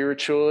in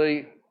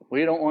spiritually.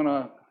 We don't want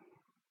to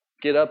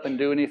get up and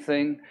do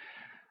anything.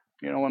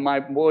 When my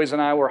boys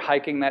and I were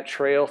hiking that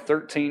trail,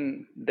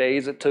 13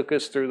 days it took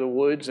us through the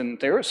woods, and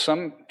there were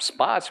some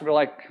spots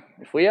where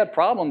if we had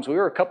problems, we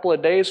were a couple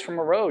of days from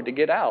a road to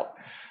get out.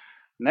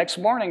 Next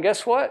morning,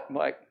 guess what?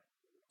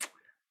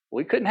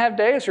 We couldn't have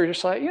days where you're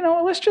just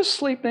let's just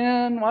sleep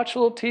in, watch a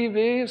little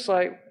TV. It's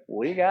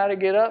we got to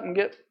get up and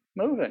get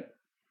moving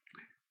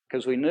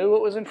because we knew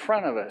what was in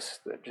front of us,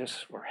 that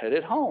just we're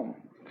headed home.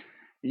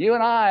 You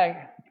and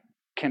I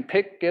can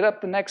get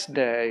up the next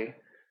day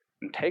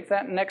and take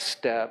that next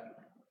step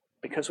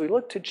because we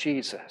look to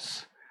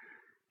Jesus.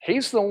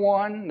 He's the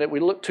one that we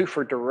look to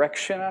for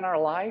direction in our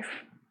life.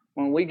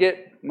 When we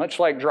get much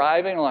like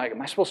driving,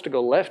 am I supposed to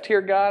go left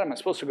here, God? Am I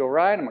supposed to go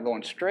right? Am I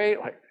going straight?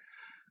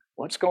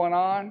 What's going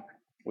on?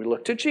 We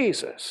look to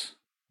Jesus.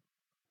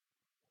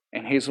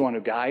 And He's the one who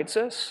guides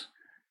us.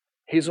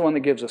 He's the one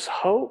that gives us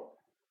hope.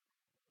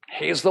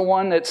 He's the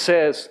one that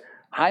says,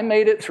 I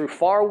made it through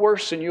far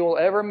worse than you will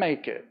ever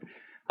make it.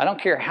 I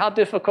don't care how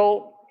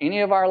difficult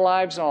any of our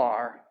lives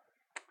are.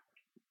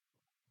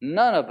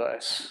 None of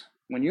us,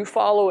 when you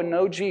follow and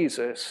know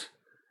Jesus,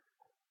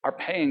 are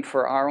paying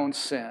for our own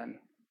sin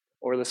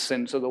or the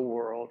sins of the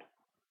world.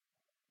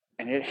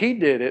 And yet He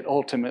did it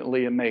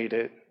ultimately and made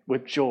it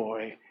with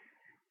joy.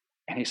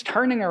 And He's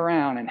turning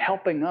around and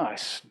helping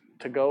us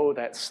to go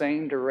that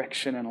same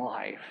direction in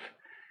life.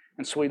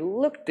 And so we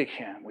look to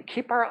Him. We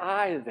keep our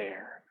eye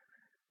there.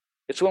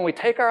 It's when we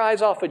take our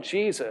eyes off of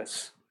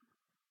Jesus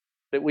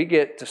that we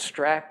get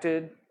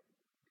distracted,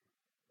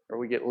 or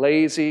we get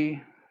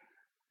lazy,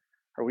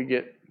 or we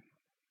get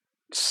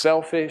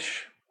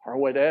selfish, or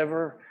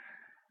whatever,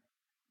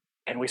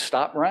 and we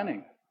stop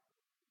running.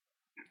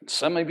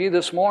 Some of you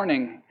this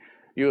morning,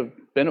 you have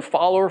been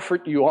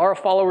you are a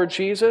follower of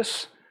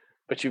Jesus,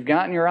 but you've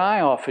gotten your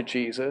eye off of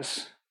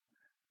Jesus,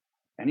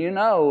 and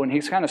and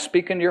He's kind of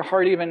speaking to your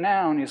heart even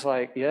now, and He's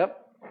like,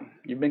 yep,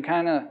 you've been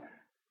kind of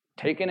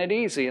taking it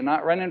easy and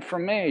not running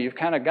from me. You've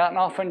kind of gotten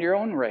off on your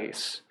own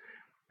race.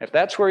 If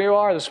that's where you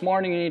are this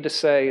morning, you need to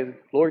say,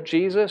 Lord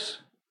Jesus,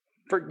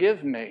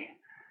 forgive me.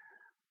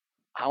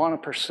 I want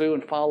to pursue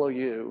and follow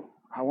you.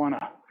 I want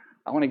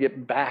to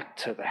get back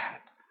to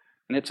that.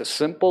 And it's as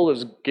simple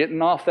as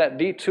getting off that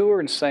detour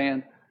and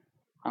saying,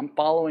 I'm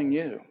following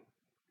you.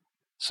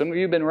 Some of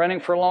you have been running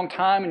for a long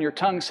time and your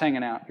tongue's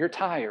hanging out. You're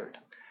tired.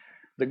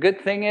 The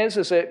good thing is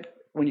that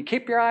when you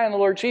keep your eye on the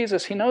Lord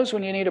Jesus, He knows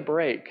when you need a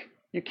break.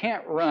 You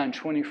can't run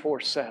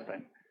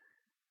 24/7.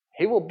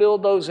 He will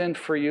build those in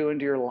for you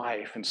into your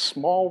life in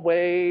small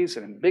ways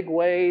and in big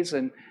ways,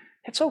 and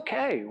it's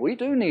okay. We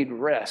do need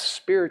rest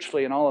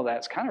spiritually and all of that.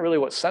 It's kind of really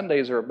what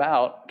Sundays are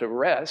about, to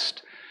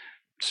rest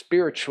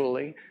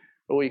spiritually.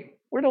 But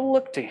we're to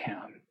look to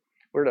Him.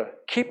 We're to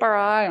keep our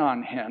eye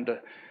on Him.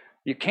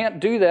 You can't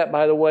do that,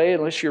 by the way,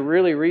 unless you're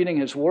really reading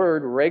His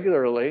Word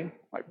regularly,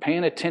 like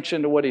paying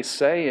attention to what He's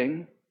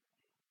saying.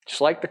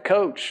 Just like the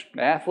coach.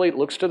 The athlete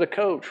looks to the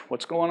coach.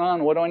 What's going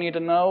on? What do I need to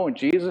know? And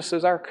Jesus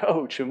is our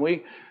coach, and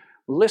we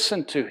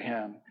listen to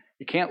Him.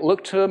 You can't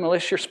look to Him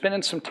unless you're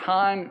spending some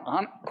time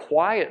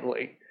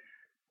quietly.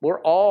 We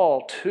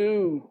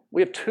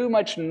have too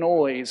much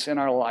noise in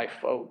our life,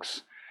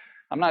 folks.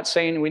 I'm not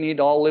saying we need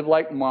to all live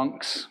like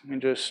monks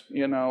and just,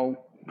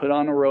 put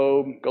on a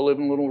robe, go live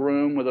in a little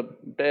room with a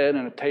bed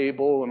and a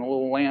table and a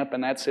little lamp,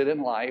 and that's it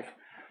in life.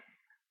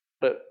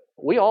 But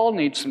we all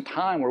need some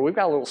time where we've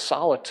got a little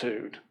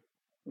solitude,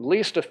 at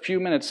least a few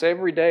minutes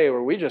every day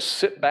where we just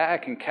sit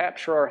back and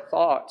capture our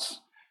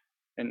thoughts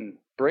and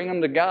bring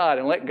them to God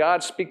and let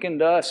God speak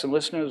into us and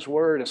listen to His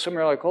Word. And some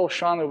are like, oh,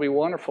 Sean, it would be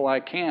wonderful. I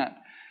can't.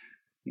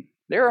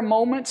 There are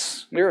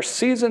moments, there are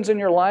seasons in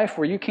your life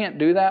where you can't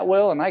do that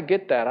well, and I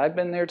get that. I've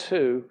been there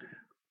too.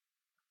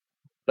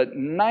 But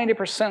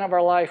 90% of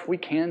our life, we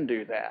can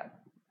do that.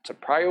 It's a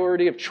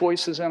priority of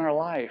choices in our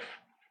life.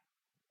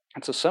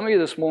 And so some of you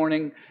this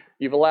morning,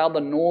 you've allowed the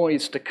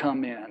noise to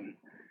come in.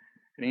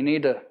 And you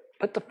need to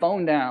put the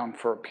phone down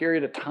for a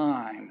period of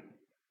time.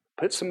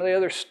 Put some of the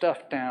other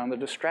stuff down, the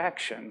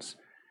distractions,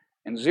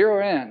 and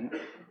zero in.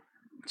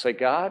 Say,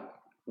 God,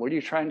 what are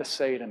you trying to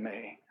say to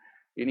me?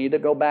 You need to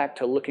go back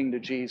to looking to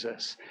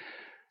Jesus.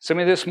 Some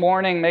of you this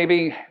morning,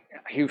 maybe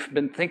you've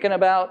been thinking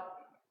about,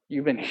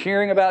 you've been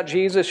hearing about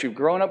Jesus, you've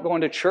grown up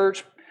going to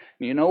church,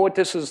 you know what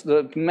this is,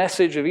 the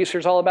message of Easter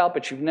is all about,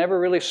 but you've never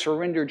really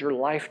surrendered your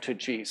life to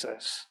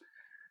Jesus.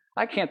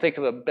 I can't think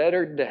of a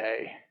better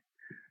day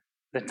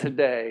than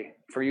today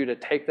for you to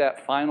take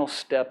that final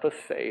step of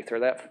faith, or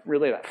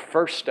that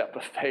first step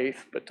of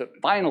faith, but to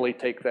finally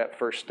take that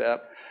first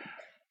step,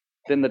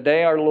 than the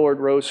day our Lord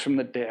rose from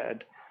the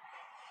dead.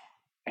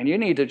 And you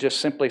need to just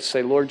simply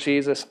say, Lord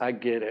Jesus, I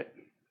get it.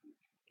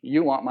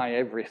 You want my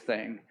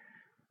everything.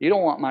 You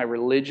don't want my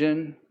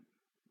religion.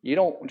 You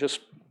don't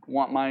just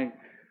want my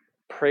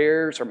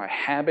prayers or my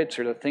habits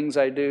or the things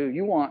I do.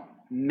 You want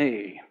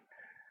me.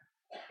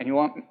 And you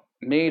want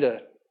me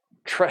to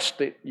trust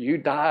that you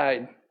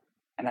died,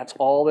 and that's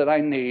all that I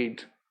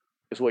need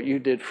is what you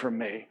did for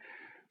me.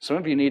 Some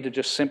of you need to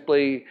just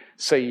simply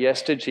say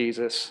yes to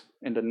Jesus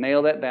and to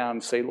nail that down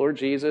and say, Lord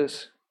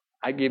Jesus,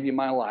 I give you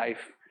my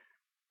life.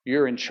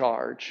 You're in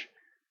charge.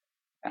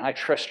 And I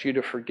trust you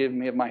to forgive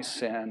me of my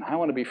sin. I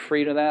want to be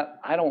free to that.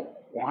 I don't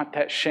want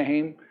that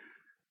shame.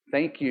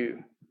 Thank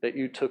you that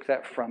you took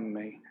that from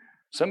me.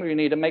 Some of you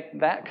need to make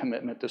that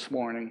commitment this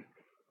morning.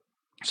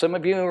 Some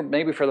of you are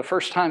maybe for the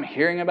first time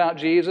hearing about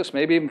Jesus,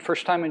 maybe even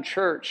first time in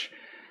church.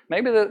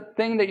 Maybe the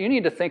thing that you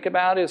need to think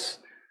about is,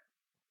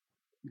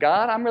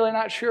 God, I'm really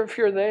not sure if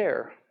you're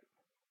there.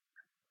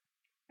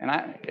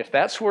 And if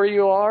that's where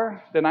you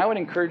are, then I would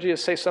encourage you to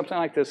say something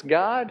like this: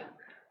 God,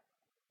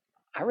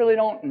 I really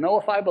don't know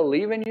if I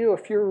believe in you,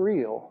 if you're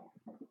real.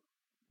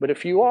 But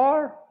if you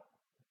are,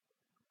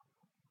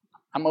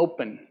 I'm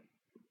open.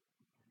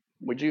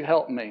 Would you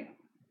help me?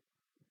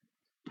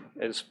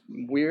 As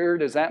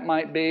weird as that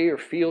might be or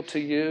feel to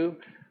you,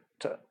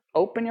 to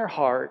open your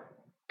heart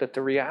that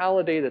the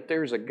reality that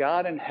there's a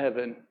God in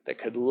heaven that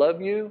could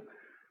love you,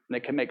 and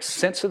that can make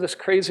sense of this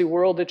crazy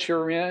world that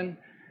you're in,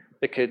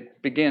 that could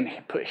begin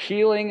put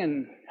healing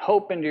and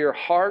hope into your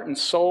heart and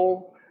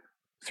soul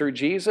through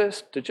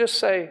Jesus, to just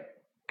say,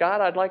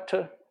 God,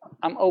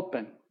 I'm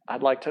open.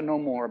 I'd like to know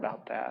more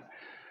about that.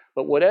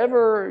 But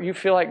whatever you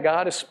feel like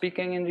God is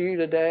speaking into you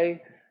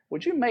today,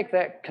 would you make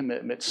that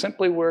commitment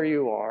simply where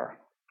you are?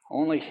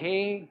 Only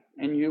He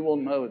and you will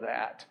know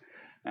that.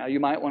 Now, you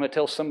might want to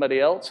tell somebody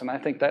else, and I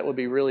think that would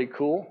be really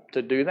cool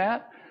to do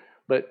that.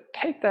 But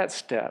take that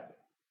step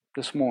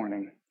this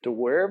morning to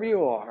wherever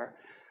you are,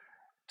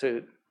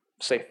 to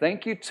say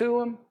thank you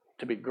to Him,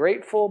 to be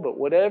grateful, but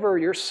whatever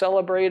you're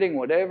celebrating,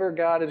 whatever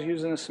God is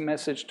using this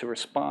message to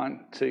respond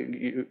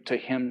to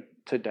Him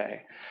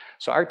today.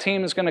 So our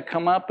team is going to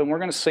come up and we're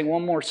going to sing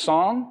one more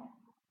song.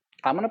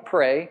 I'm going to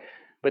pray,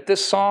 but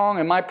this song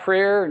and my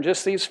prayer in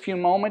just these few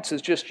moments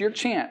is just your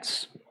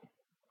chance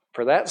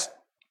for that,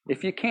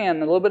 if you can, a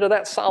little bit of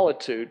that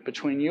solitude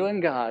between you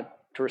and God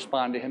to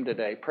respond to Him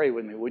today. Pray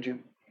with me, would you?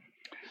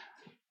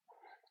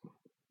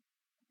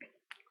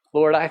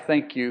 Lord, I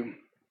thank you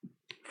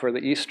for the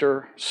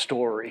Easter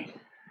story,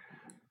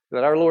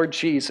 that our Lord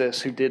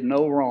Jesus, who did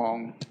no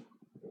wrong,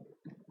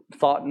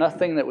 thought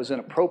nothing that was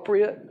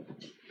inappropriate,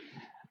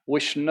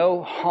 wished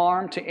no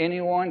harm to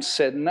anyone,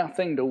 said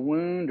nothing to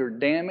wound or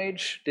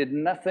damage, did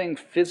nothing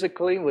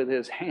physically with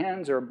His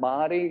hands or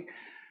body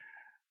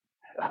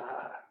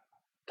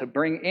to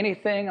bring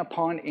anything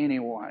upon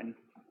anyone.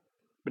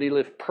 But He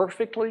lived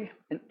perfectly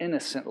and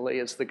innocently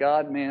as the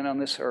God-man on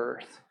this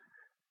earth,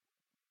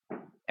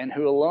 and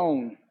who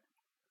alone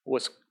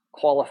was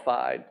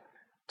qualified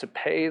to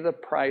pay the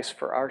price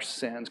for our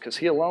sins, because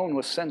He alone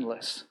was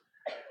sinless.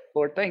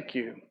 Lord, thank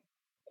you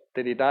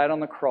that He died on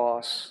the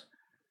cross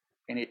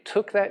and He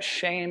took that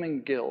shame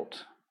and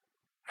guilt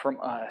from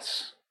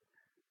us.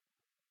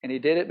 And He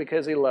did it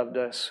because He loved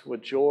us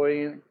with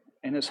joy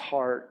in His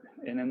heart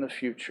and in the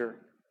future.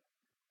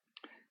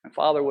 And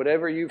Father,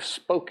 whatever you've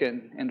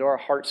spoken into our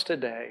hearts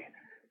today,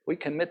 we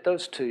commit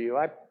those to you.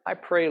 I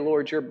pray,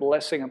 Lord, your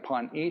blessing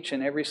upon each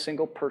and every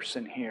single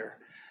person here.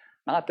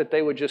 Not that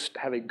they would just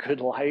have a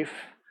good life,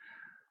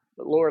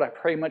 but Lord, I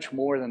pray much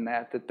more than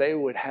that, that they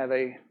would have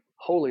a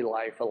holy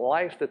life, a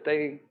life that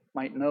they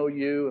might know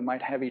you and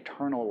might have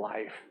eternal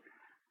life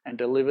and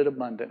to live it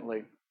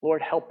abundantly.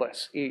 Lord, help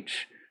us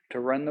each to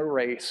run the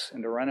race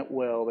and to run it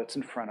well that's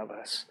in front of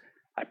us.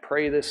 I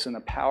pray this in the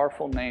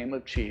powerful name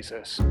of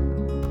Jesus.